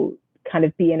to kind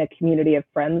of be in a community of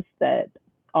friends that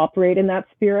operate in that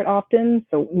spirit often.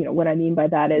 So, what I mean by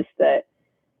that is that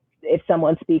if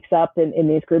someone speaks up in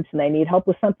these groups and they need help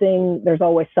with something, there's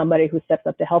always somebody who steps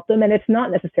up to help them. And it's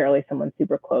not necessarily someone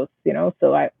super close,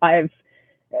 So I've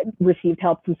received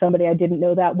help from somebody I didn't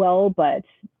know that well, but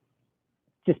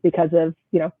just because of,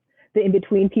 the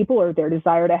in-between people or their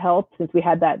desire to help, since we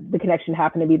had the connection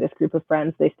happened to be this group of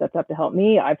friends, they stepped up to help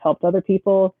me. I've helped other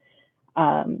people.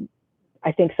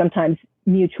 I think sometimes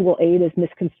mutual aid is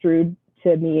misconstrued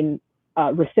to mean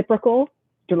reciprocal,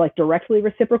 like directly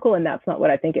reciprocal, and that's not what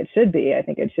I think it should be. I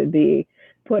think it should be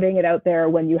putting it out there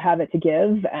when you have it to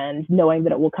give and knowing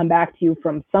that it will come back to you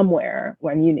from somewhere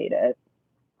when you need it.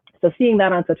 So seeing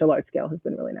that on such a large scale has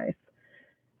been really nice,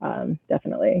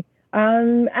 definitely.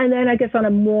 And then I guess on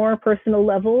a more personal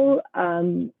level,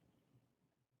 one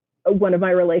of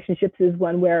my relationships is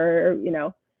one where,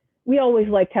 we always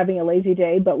liked having a lazy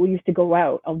day, but we used to go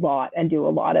out a lot and do a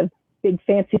lot of big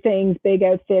fancy things, big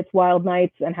outfits, wild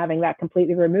nights, and having that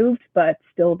completely removed, but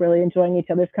still really enjoying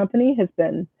each other's company has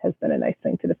been a nice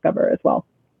thing to discover as well.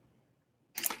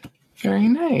 Very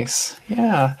nice.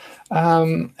 Yeah.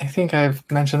 I think I've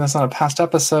mentioned this on a past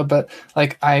episode, but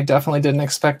I definitely didn't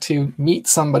expect to meet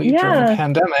somebody during the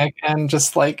pandemic, and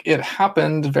just it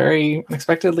happened very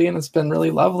unexpectedly, and it's been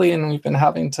really lovely. And we've been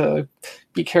having to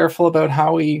be careful about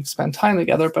how we spend time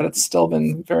together, but it's still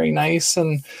been very nice,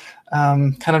 and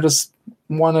kind of just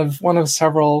one of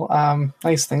several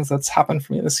nice things that's happened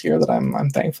for me this year that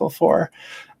I'm thankful for.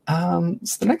 So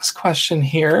the next question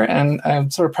here, and I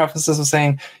sort of preface this with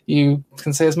saying you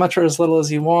can say as much or as little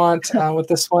as you want with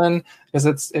this one,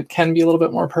 because it can be a little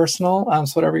bit more personal,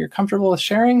 so whatever you're comfortable with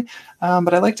sharing.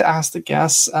 But I'd like to ask the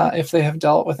guests if they have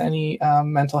dealt with any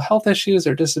mental health issues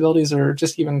or disabilities or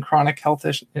just even chronic health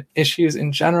issues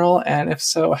in general, and if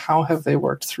so, how have they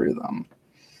worked through them?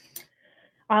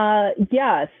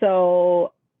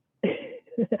 So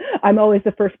I'm always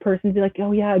the first person to be like,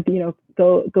 oh yeah,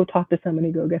 go talk to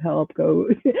somebody, go get help, go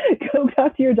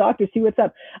talk to your doctor, see what's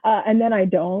up. And then I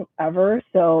don't ever.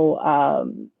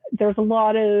 So there's a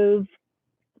lot of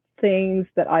things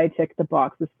that I tick the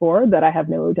boxes for that I have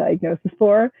no diagnosis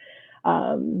for.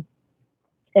 And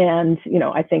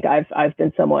I think I've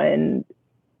been someone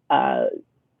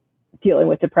dealing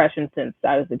with depression since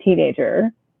I was a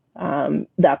teenager.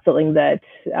 That's something that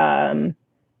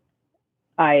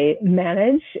I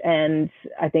manage, and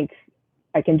I think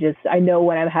I know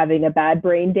when I'm having a bad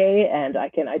brain day, and I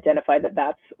can identify that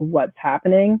that's what's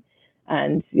happening.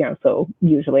 And, so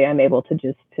usually I'm able to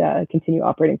just continue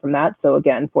operating from that. So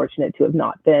again, fortunate to have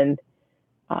not been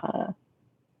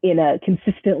in a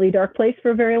consistently dark place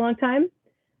for a very long time.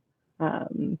 I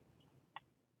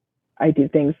do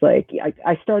things like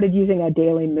I started using a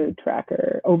daily mood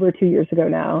tracker over 2 years ago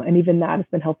now. And even that has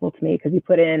been helpful to me, because you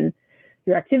put in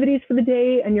your activities for the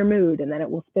day and your mood, and then it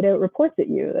will spit out reports at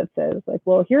you that says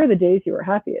well, here are the days you were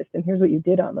happiest and here's what you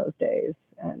did on those days.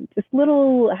 And just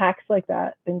little hacks like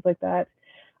that, things like that.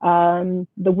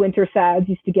 The winter SADs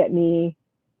used to get me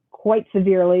quite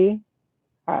severely.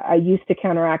 I used to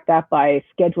counteract that by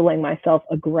scheduling myself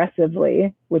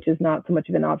aggressively, which is not so much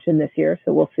of an option this year.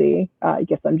 So we'll see. I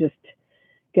guess I'm just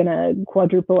going to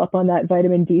quadruple up on that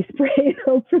vitamin D spray and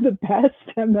hope for the best.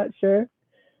 I'm not sure.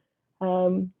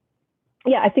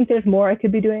 I think there's more I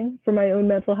could be doing for my own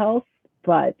mental health,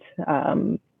 but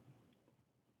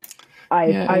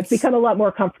I've become a lot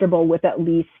more comfortable with at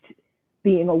least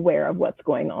being aware of what's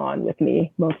going on with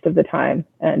me most of the time,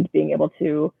 and being able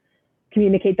to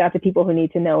communicate that to people who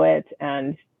need to know it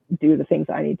and do the things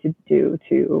I need to do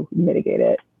to mitigate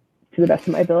it to the best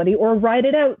of my ability, or ride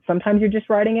it out. Sometimes you're just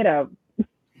riding it out.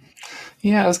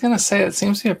 Yeah, I was going to say it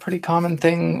seems to be a pretty common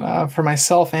thing for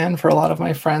myself and for a lot of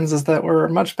my friends is that we're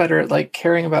much better at like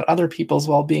caring about other people's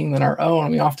well-being than our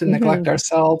own. We often neglect Hmm.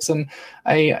 ourselves, and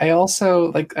I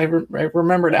also like I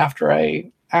remembered after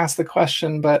I asked the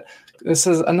question, but this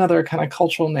is another kind of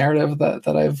cultural narrative that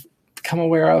I've become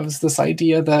aware of is this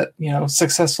idea that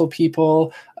successful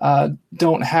people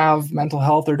don't have mental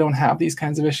health or don't have these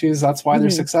kinds of issues. That's why they're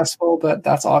Hmm. successful, but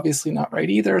that's obviously not right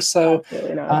either. So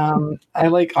Absolutely not. I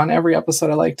like on every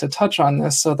episode, I like to touch on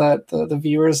this so that the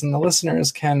viewers and the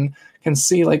listeners can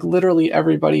see like literally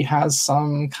everybody has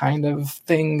some kind of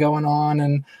thing going on,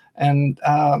 and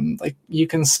like you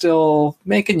can still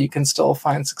make it, you can still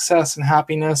find success and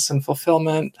happiness and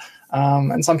fulfillment.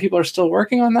 And some people are still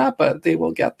working on that, but they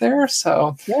will get there.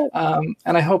 So, Yeah.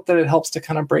 and I hope that it helps to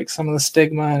kind of break some of the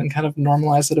stigma and kind of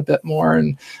normalize it a bit more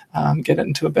and get it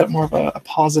into a bit more of a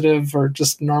positive or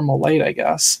just normal light, I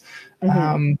guess. Hmm.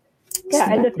 Um, Yeah,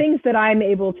 so and that, the things that I'm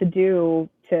able to do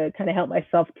to kind of help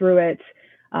myself through it,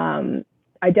 um,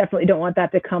 I definitely don't want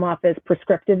that to come off as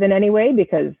prescriptive in any way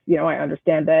because I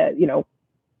understand that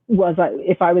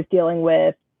if I was dealing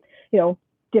with you know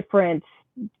different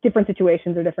different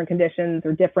situations or different conditions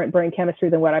or different brain chemistry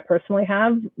than what I personally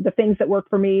have, the things that work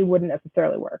for me wouldn't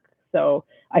necessarily work. So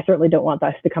I certainly don't want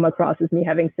that to come across as me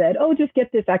having said, "Oh, just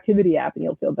get this activity app and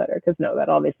you'll feel better," because no, that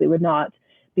obviously would not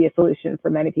be a solution for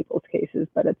many people's cases.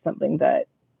 But it's something that,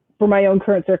 for my own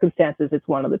current circumstances, it's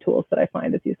one of the tools that I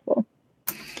find is useful.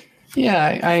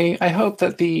 yeah, I hope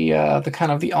that the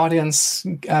kind of the audience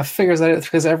figures that out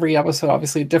because every episode,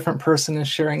 obviously, a different person is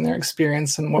sharing their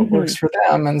experience and what Mm-hmm. works for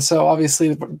them, and so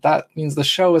obviously that means the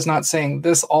show is not saying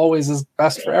this always is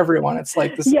best for everyone. It's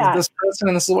like this is Yeah, this person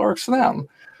and this is what works for them.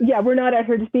 yeah, we're not at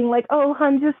her just being like, "Oh,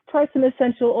 hon, just try some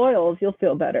essential oils, you'll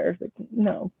feel better." Like,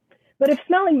 no, but if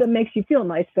smelling them makes you feel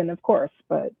nice, then of course.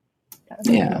 But that's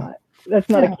Yeah,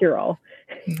 not a yeah. cure all.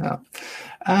 No.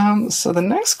 So the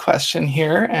next question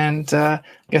here, and I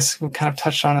guess we kind of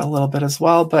touched on it a little bit as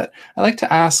well, but I like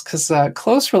to ask because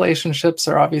close relationships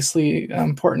are obviously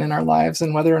important in our lives,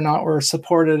 and whether or not we're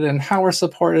supported and how we're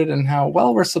supported and how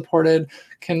well we're supported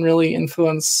can really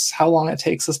influence how long it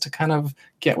takes us to kind of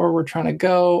get where we're trying to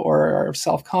go, or our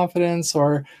self-confidence,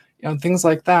 or things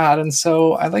like that. And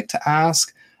so I like to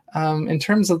ask, in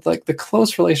terms of like the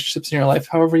close relationships in your life,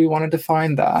 however you want to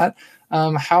define that.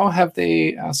 How have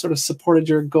they sort of supported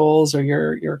your goals or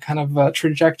your kind of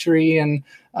trajectory? And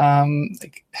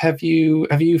like, have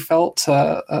you felt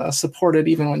supported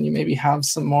even when you maybe have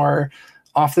some more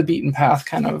off the beaten path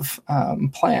kind of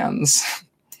plans?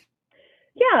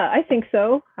 Yeah, I think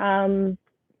so.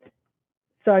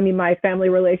 So I mean, my family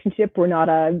relationship, we're not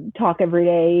a talk every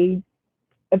day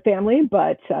family,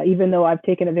 but even though I've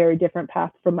taken a very different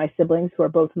path from my siblings who are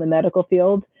both in the medical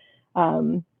field,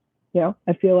 um,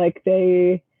 I feel like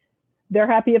they're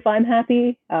happy if I'm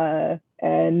happy,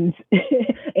 and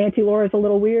Auntie Laura's a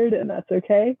little weird, and that's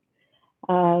okay.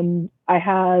 I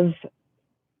have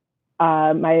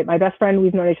my best friend.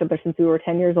 We've known each other since we were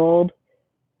 10 years old.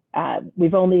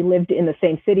 We've only lived in the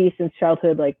same city since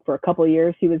childhood, like for a couple of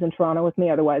years. He was in Toronto with me.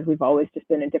 Otherwise, we've always just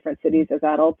been in different cities as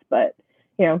adults. But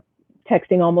you know,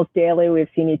 texting almost daily. We've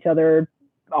seen each other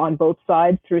on both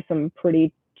sides through some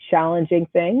pretty challenging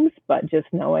things, but just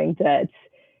knowing that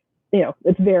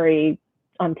it's very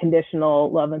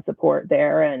unconditional love and support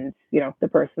there, and the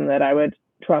person that I would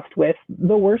trust with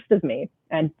the worst of me,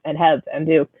 and have and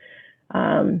do.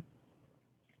 Um,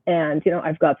 and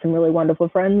I've got some really wonderful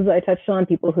friends I touched on,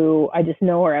 people who I just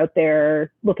know are out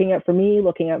there looking out for me,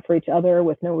 looking out for each other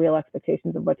with no real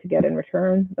expectations of what to get in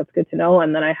return. That's good to know.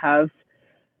 And then I have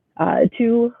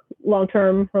two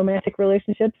long-term romantic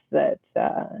relationships that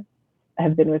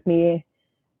have been with me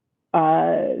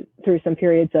through some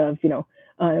periods of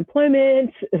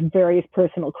unemployment, various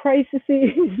personal crises,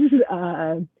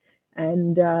 and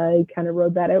kind of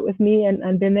rode that out with me,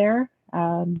 and been there.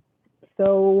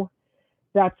 So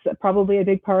that's probably a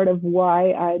big part of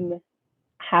why I'm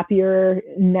happier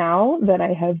now than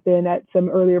I have been at some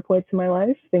earlier points in my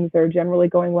life. Things are generally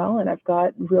going well, and I've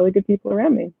got really good people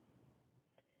around me.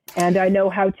 And I know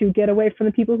how to get away from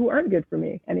the people who aren't good for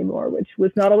me anymore, which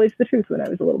was not always the truth when I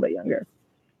was a little bit younger.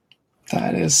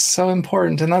 That is so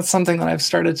important. And that's something that I've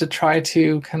started to try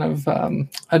to kind of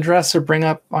address or bring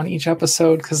up on each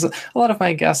episode, because a lot of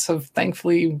my guests have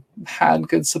thankfully had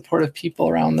good supportive people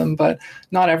around them, but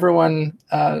not everyone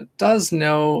does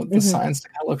know the signs to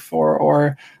kind of look for.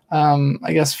 Or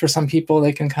I guess for some people,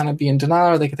 they can kind of be in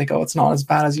denial, or they can think, oh, it's not as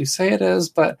bad as you say it is.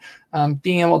 But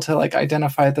being able to like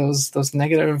identify those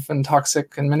negative and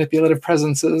toxic and manipulative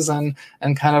presences, and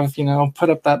kind of, put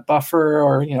up that buffer,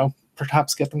 or,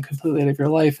 perhaps get them completely out of your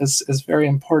life is very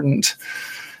important.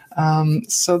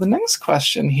 So the next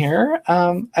question here,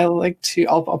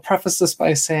 I'll preface this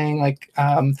by saying,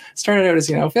 started out as,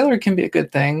 failure can be a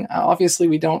good thing. Obviously,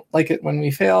 we don't like it when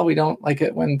we fail. We don't like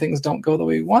it when things don't go the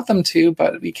way we want them to,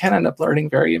 but we can end up learning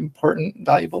very important,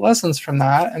 valuable lessons from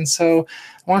that. And so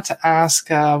I want to ask,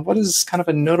 what is kind of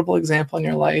a notable example in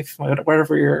your life,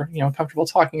 whatever you're, comfortable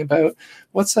talking about,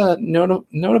 what's a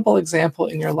notable example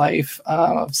in your life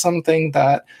of something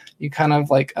that you kind of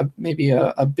like maybe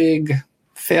a big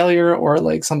failure or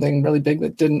like something really big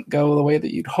that didn't go the way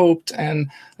that you'd hoped, and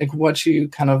like what you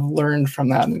kind of learned from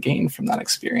that and gained from that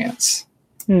experience?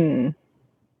 Let's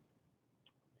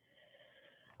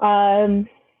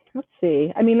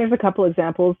see. I mean, there's a couple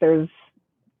examples. There's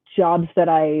jobs that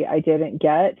I didn't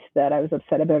get that I was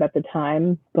upset about at the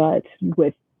time, but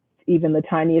with even the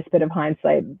tiniest bit of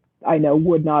hindsight, I know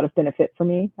would not have been a fit for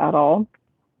me at all.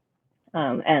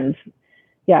 And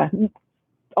yeah,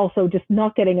 also just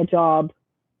not getting a job,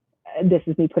 this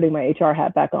is me putting my HR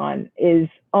hat back on, is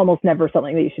almost never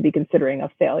something that you should be considering a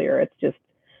failure. It's just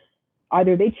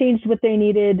either they changed what they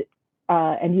needed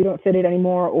and you don't fit it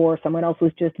anymore, or someone else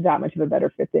was just that much of a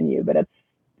better fit than you, but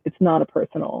it's not a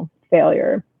personal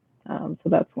failure. So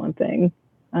that's one thing.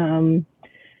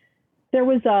 There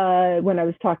was, when I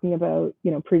was talking about,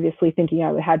 previously thinking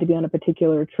I had to be on a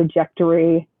particular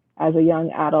trajectory as a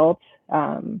young adult,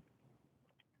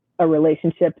 a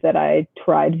relationship that I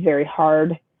tried very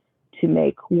hard to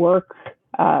make work,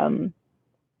 and,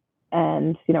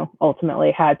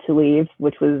 ultimately had to leave,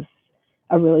 which was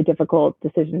a really difficult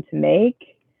decision to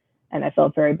make. And I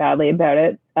felt very badly about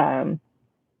it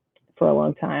for a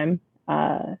long time.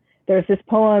 There's this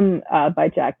poem by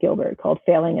Jack Gilbert called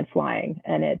Failing and Flying,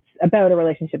 and it's about a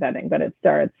relationship ending, but it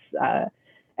starts,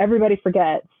 everybody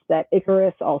forgets that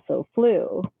Icarus also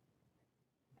flew.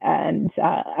 And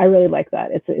I really like that.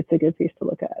 It's a good piece to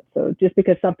look at. So just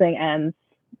because something ends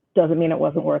doesn't mean it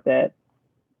wasn't worth it.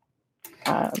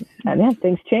 And yeah,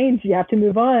 things change. You have to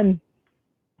move on.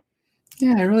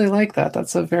 Yeah, I really like that.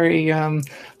 That's a very,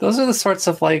 those are the sorts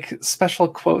of like special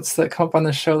quotes that come up on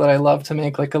the show that I love to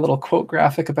make like a little quote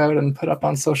graphic about and put up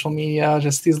on social media.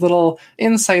 Just these little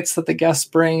insights that the guests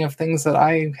bring of things that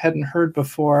I hadn't heard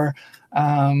before.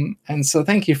 And so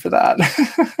thank you for that.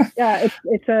 Yeah,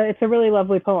 it's a really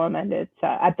lovely poem. And it's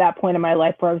at that point in my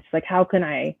life where I was like, how can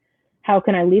I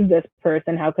leave this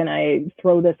person? How can I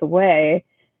throw this away?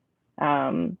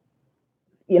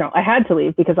 I had to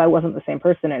leave because I wasn't the same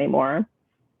person anymore.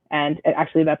 And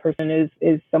actually that person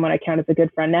is someone I count as a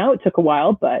good friend now. It took a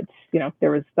while, but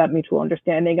there was that mutual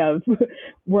understanding of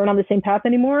weren't on the same path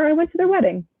anymore. I went to their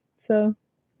wedding. So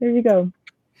there you go.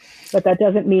 But that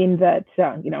doesn't mean that,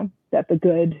 that the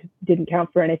good didn't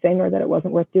count for anything or that it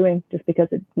wasn't worth doing just because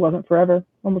it wasn't forever.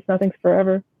 Almost nothing's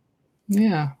forever.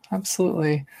 Yeah,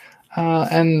 absolutely.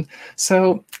 And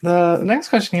so the next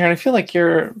question here, and I feel like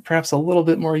you're perhaps a little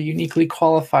bit more uniquely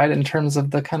qualified in terms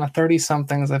of the kind of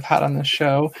 30-somethings I've had on the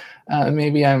show.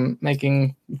 Maybe I'm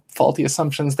making faulty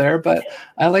assumptions there, but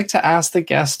I like to ask the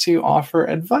guests to offer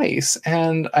advice.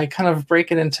 And I kind of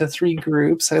break it into 3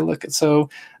 groups.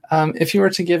 If you were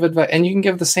to give advice, and you can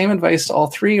give the same advice to all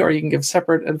 3, or you can give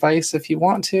separate advice if you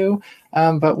want to.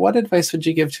 But what advice would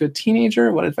you give to a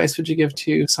teenager? What advice would you give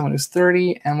to someone who's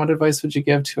 30? And what advice would you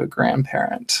give to a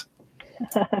grandparent?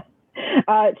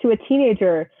 To a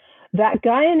teenager, that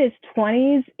guy in his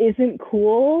 20s isn't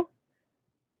cool.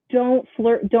 Don't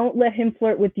flirt. Don't let him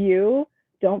flirt with you.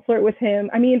 Don't flirt with him.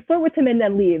 I mean, flirt with him and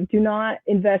then leave. Do not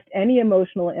invest any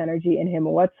emotional energy in him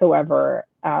whatsoever,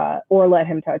 or let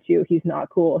him touch you. He's not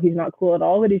cool. He's not cool at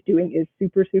all. What he's doing is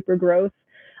super, super gross.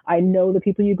 I know the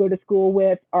people you go to school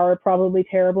with are probably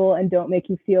terrible and don't make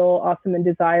you feel awesome and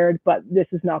desired, but this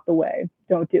is not the way.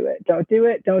 Don't do it. Don't do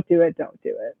it. Don't do it. Don't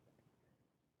do it.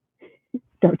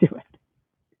 Don't do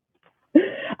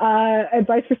it.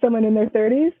 Advice for someone in their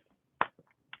 30s?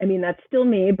 I mean, that's still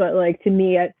me, but like to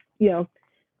me at,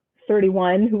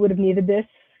 31 who would have needed this,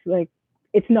 like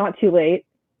it's not too late.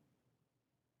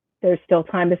 There's still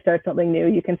time to start something new.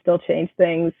 You can still change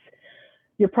things.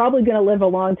 You're probably going to live a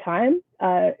long time.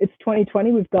 It's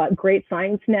 2020. We've got great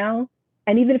science now.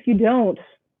 And even if you don't,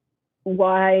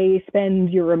 why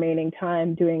spend your remaining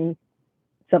time doing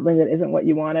something that isn't what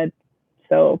you wanted?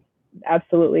 So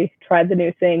absolutely try the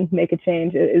new thing, make a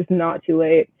change. It is not too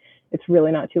late. It's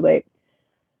really not too late.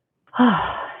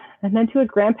 And then to a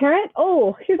grandparent,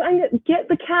 I'm gonna get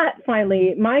the cat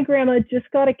finally. My grandma just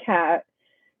got a cat.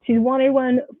 She's wanted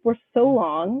one for so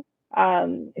long.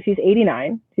 She's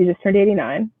 89. She just turned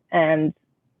 89, and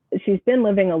she's been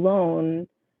living alone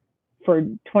for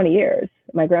 20 years.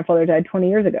 My grandfather died 20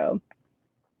 years ago,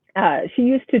 She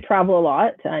used to travel a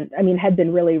lot, and I mean, had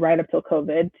been really right up till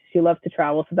COVID. She loved to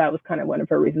travel, so that was kind of one of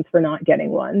her reasons for not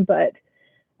getting one. But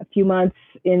a few months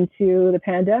into the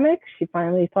pandemic, she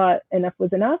finally thought enough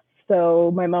was enough.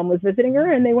 So my mom was visiting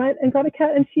her, and they went and got a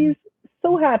cat, and she's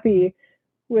so happy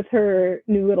with her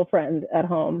new little friend at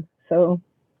home. So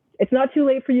it's not too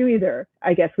late for you either,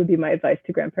 I guess, would be my advice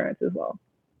to grandparents as well.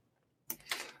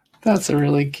 That's a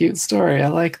really cute story. I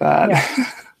like that.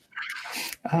 Yeah.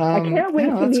 I can't wait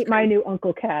to meet my new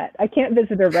Uncle Cat. I can't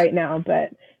visit her right now,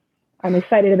 but I'm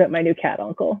excited about my new cat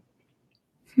uncle.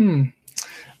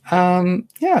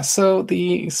 Yeah, so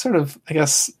the sort of, I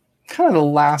guess, kind of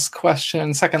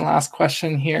the second last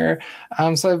question here.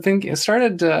 So I've been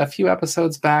started a few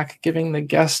episodes back giving the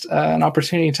guest an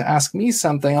opportunity to ask me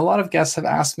something. A lot of guests have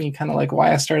asked me kind of like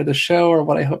why I started the show or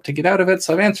what I hope to get out of it.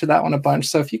 So I've answered that one a bunch.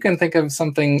 So if you can think of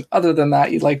something other than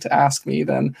that you'd like to ask me,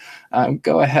 then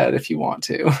go ahead if you want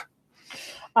to.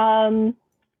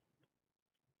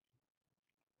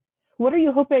 What are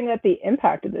you hoping that the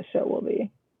impact of this show will be?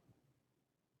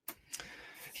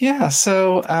 Yeah,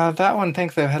 so that one,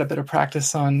 thankfully, I've had a bit of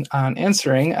practice on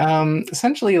answering.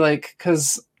 Essentially, like,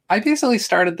 because I basically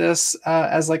started this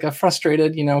as like a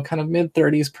frustrated, kind of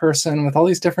mid-30s person with all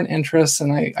these different interests,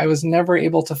 and I was never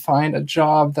able to find a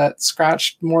job that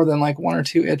scratched more than like one or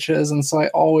two itches, and so I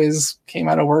always came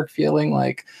out of work feeling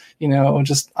like,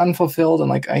 just unfulfilled and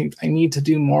like I need to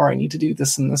do more, I need to do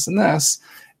this and this and this,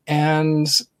 and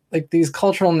like these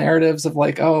cultural narratives of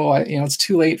like, oh, it's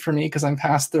too late for me because I'm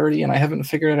past 30 and I haven't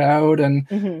figured it out. And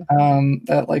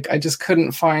that like, I just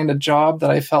couldn't find a job that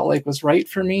I felt like was right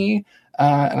for me.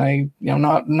 And I,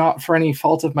 not for any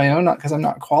fault of my own, not because I'm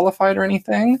not qualified or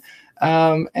anything.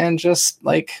 And just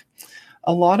like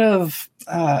a lot of,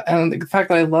 and the fact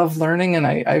that I love learning, and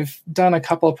I've done a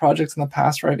couple of projects in the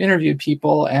past where I've interviewed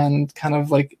people and kind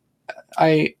of like,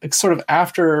 I sort of,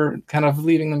 after kind of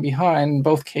leaving them behind in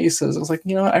both cases, I was like,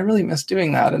 I really miss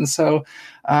doing that. And so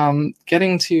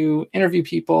getting to interview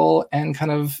people and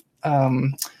kind of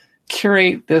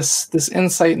curate this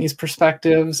insight and these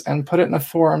perspectives and put it in a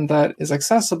form that is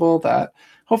accessible, that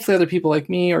hopefully other people like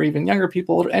me or even younger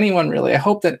people or anyone really, I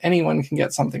hope that anyone can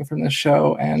get something from this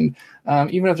show. And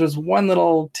even if there's one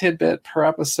little tidbit per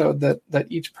episode that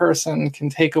each person can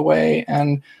take away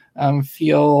and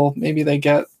feel maybe they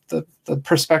get the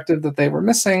perspective that they were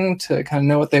missing to kind of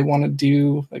know what they want to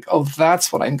do, like, oh,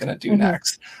 that's what I'm going to do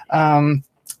next. I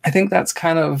think that's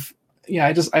kind of,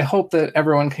 I hope that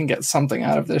everyone can get something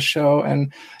out of this show.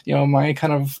 And, my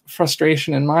kind of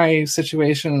frustration in my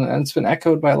situation, and it's been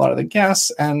echoed by a lot of the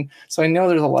guests. And so I know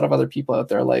there's a lot of other people out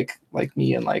there like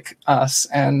me and like us.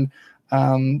 And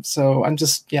so I'm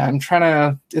just, I'm trying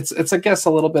to, it's, I guess,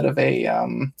 a little bit of a,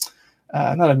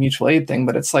 not a mutual aid thing,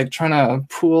 but it's like trying to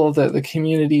pool the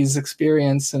community's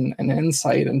experience and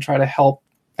insight and try to help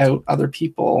out other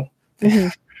people.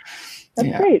 That's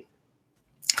great.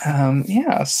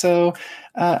 So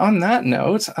on that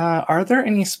note, are there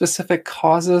any specific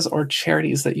causes or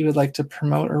charities that you would like to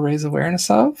promote or raise awareness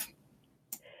of?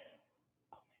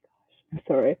 I'm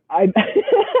sorry. I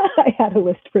had a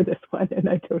list for this one and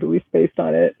I totally spaced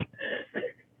on it.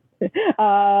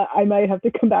 I might have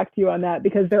to come back to you on that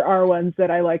because there are ones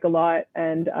that I like a lot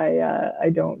and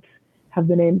I don't have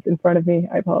the names in front of me.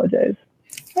 I apologize.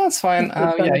 That's fine.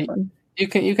 You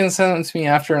can send them to me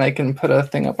after and I can put a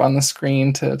thing up on the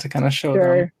screen to kind of show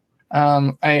them.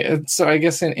 I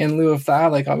guess in lieu of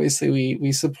that, like obviously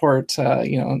we support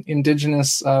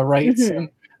Indigenous rights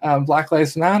and Black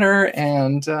Lives Matter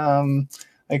and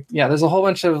there's a whole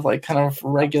bunch of like kind of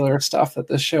regular stuff that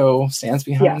the show stands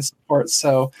behind and supports.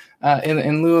 So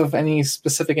in lieu of any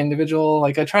specific individual,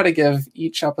 like I try to give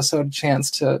each episode a chance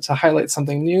to highlight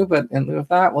something new, but in lieu of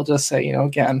that, we'll just say,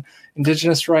 again,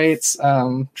 Indigenous rights,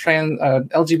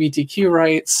 LGBTQ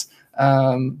rights,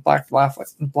 Black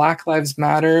Lives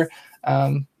Matter,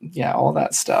 all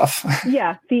that stuff.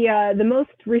 The most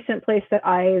recent place that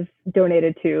I've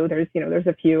donated to, there's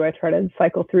a few I try to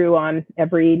cycle through on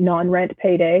every non-rent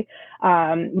payday,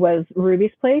 was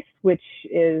Ruby's Place, which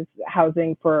is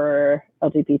housing for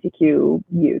LGBTQ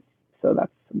youth. So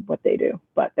that's what they do.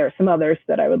 But there are some others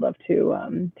that I would love to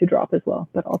drop as well,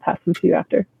 but I'll pass them to you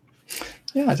after.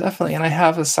 Yeah, definitely. And I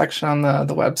have a section on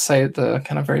the website, the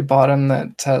kind of very bottom,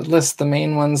 that lists the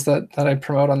main ones that I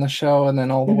promote on the show, and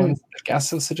then all the ones that the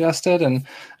guests have suggested. And,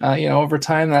 over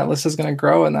time, that list is going to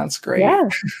grow, and that's great.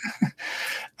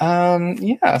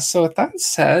 Yeah. So with that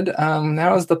said,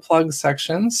 now is the plug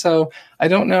section. So I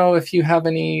don't know if you have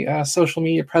any social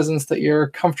media presence that you're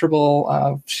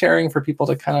comfortable sharing for people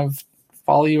to kind of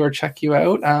follow you or check you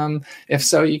out. If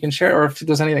so, you can share, or if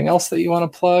there's anything else that you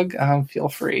want to plug, feel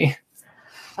free.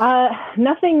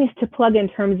 Nothing to plug in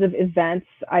terms of events.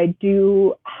 I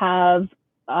do have,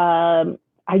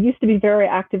 I used to be very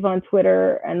active on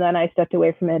Twitter, and then I stepped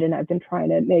away from it, and I've been trying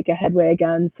to make a headway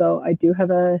again. So I do have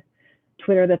a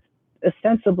Twitter that's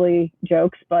ostensibly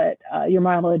jokes, but your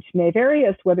mileage may vary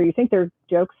as to whether you think they're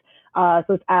jokes. So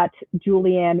it's at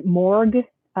Julianne Morgue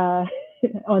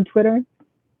on Twitter.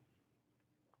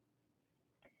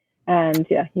 And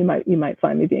yeah, you might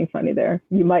find me being funny there.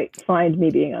 You might find me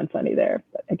being unfunny there.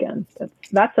 But again,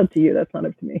 that's up to you. That's not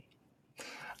up to me.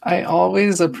 I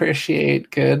always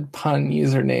appreciate good pun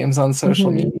usernames on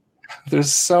social media.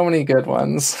 There's so many good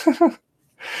ones.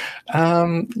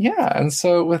 Yeah, and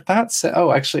so with that said,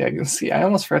 oh, actually, I can see. I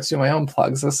almost forgot to do my own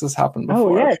plugs. This has happened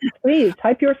before. Oh yes, please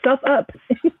type yourself up.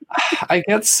 I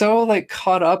get so like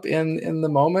caught up in the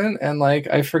moment, and like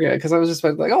I forget, because I was just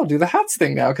like, oh, do the hats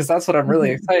thing now, because that's what I'm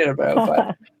really excited about.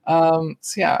 But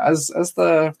so yeah, as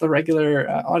the regular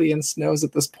audience knows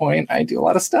at this point, I do a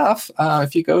lot of stuff.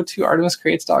 If you go to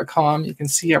artemiscreates.com, you can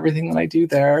see everything that I do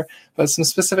there. But some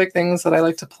specific things that I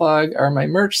like to plug are my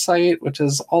merch site, which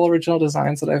is all original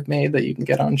designs that I've made that you can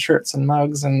get on shirts and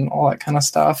mugs and all that kind of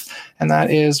stuff. And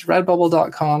that is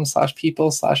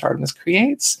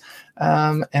redbubble.com/people/artemiscreates.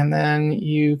 And then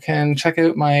you can check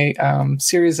out my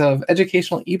series of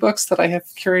educational ebooks that I have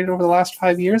curated over the last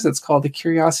 5 years. It's called the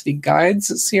Curiosity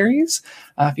Guides series.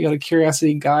 If you go to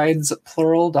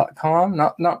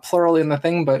curiosityguidesplural.com, not plural in the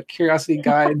thing, but Curiosity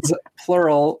Guides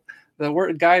plural. The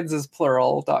word guides is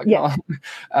plural.com. Yeah.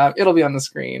 It'll be on the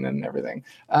screen and everything.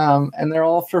 And they're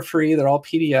all for free. They're all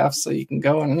PDFs, so you can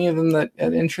go on any of them that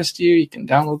interest you. You can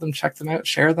download them, check them out,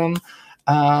 share them.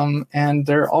 And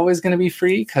they're always going to be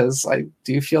free, because I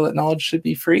do feel that knowledge should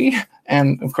be free.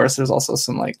 And of course, there's also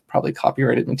some like probably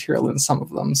copyrighted material in some of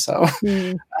them. So,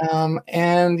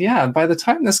 and yeah, by the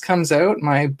time this comes out,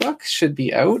 my book should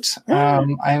be out.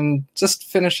 I'm just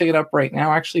finishing it up right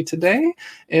now, actually today.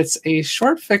 It's a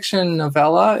short fiction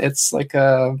novella. It's like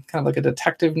a kind of like a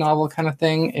detective novel kind of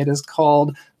thing. It is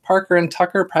called Parker and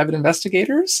Tucker, Private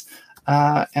Investigators.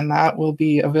 And that will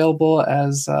be available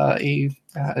as a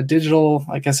digital,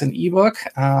 I guess, an ebook.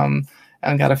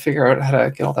 And got to figure out how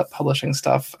to get all that publishing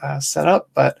stuff set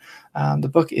up. But the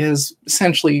book is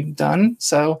essentially done.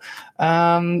 So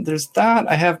there's that.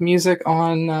 I have music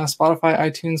on Spotify,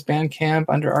 iTunes, Bandcamp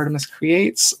under Artemis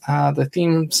Creates. The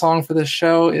theme song for this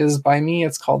show is by me.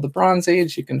 It's called The Bronze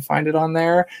Age. You can find it on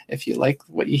there if you like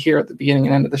what you hear at the beginning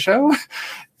and end of the show.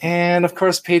 And of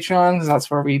course, Patreon, because that's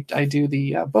where I do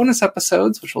the bonus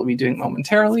episodes, which we'll be doing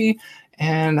momentarily.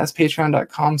 And that's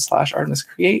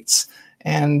patreon.com/ArtemisCreates.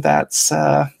 And that's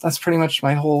pretty much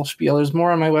my whole spiel. There's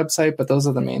more on my website, but those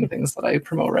are the main things that I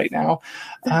promote right now.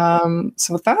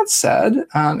 So with that said,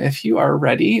 if you are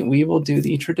ready, we will do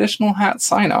the traditional hat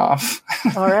sign off.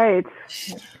 All right.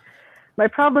 My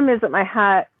problem is that my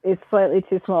hat is slightly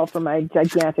too small for my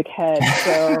gigantic head.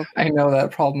 So I know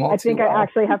that problem all I think too well. I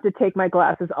actually have to take my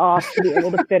glasses off to be able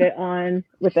to fit it on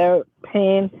without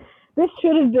pain. This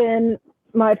should have been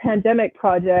my pandemic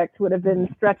project, would have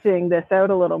been stretching this out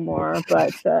a little more,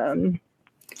 but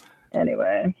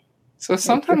anyway. So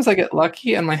sometimes I get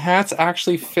lucky and my hats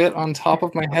actually fit on top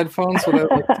of my headphones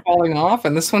without like falling off,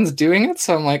 and this one's doing it,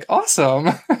 so I'm like, awesome.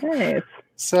 Nice.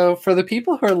 So for the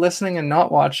people who are listening and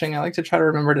not watching, I like to try to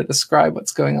remember to describe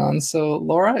what's going on. So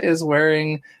Laura is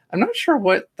wearing, I'm not sure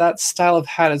what that style of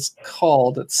hat is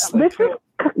called. It's like, this is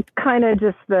kind of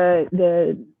just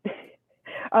the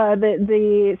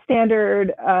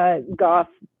standard goth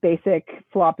basic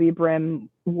floppy brim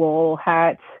wool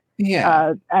hat.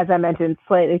 Yeah. As I mentioned,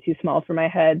 slightly too small for my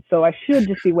head, so I should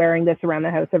just be wearing this around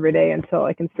the house every day until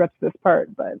I can stretch this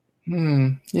part. But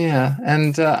yeah,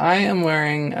 and I am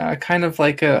wearing kind of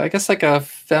like I guess like a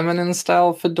feminine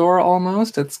style fedora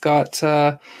almost. It's got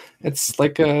it's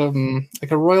like a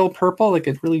royal purple, like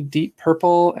a really deep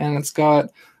purple, and it's got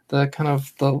the kind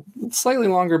of the slightly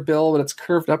longer bill, but it's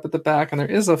curved up at the back, and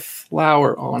there is a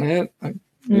flower on it.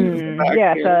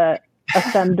 Yeah, a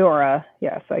femdora.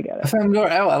 Yes, I get it. A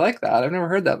femdora. Oh, I like that. I've never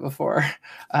heard that before.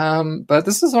 But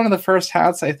this is one of the first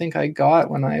hats I think I got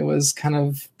when I was kind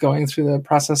of going through the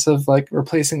process of like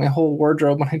replacing my whole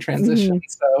wardrobe when I transitioned.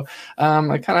 So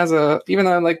it kind of has even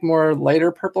though I like more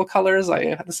lighter purple colors,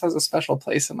 this has a special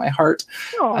place in my heart.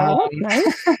 Oh,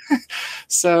 nice.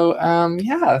 So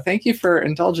yeah, thank you for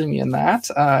indulging me in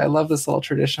that. I love this little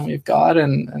tradition we've got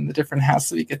and the different hats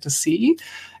that we get to see.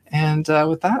 And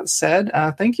with that said,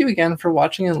 thank you again for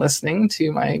watching and listening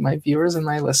to my viewers and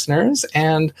my listeners.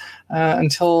 And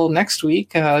until next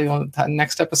week, that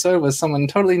next episode with someone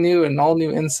totally new and all new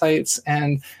insights.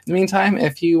 And in the meantime,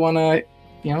 if you want to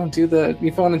if you want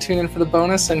to tune in for the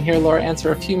bonus and hear Laura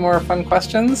answer a few more fun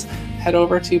questions, head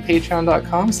over to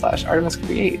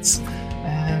patreon.com/ArtemisCreates.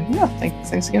 And yeah,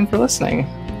 thanks again for listening.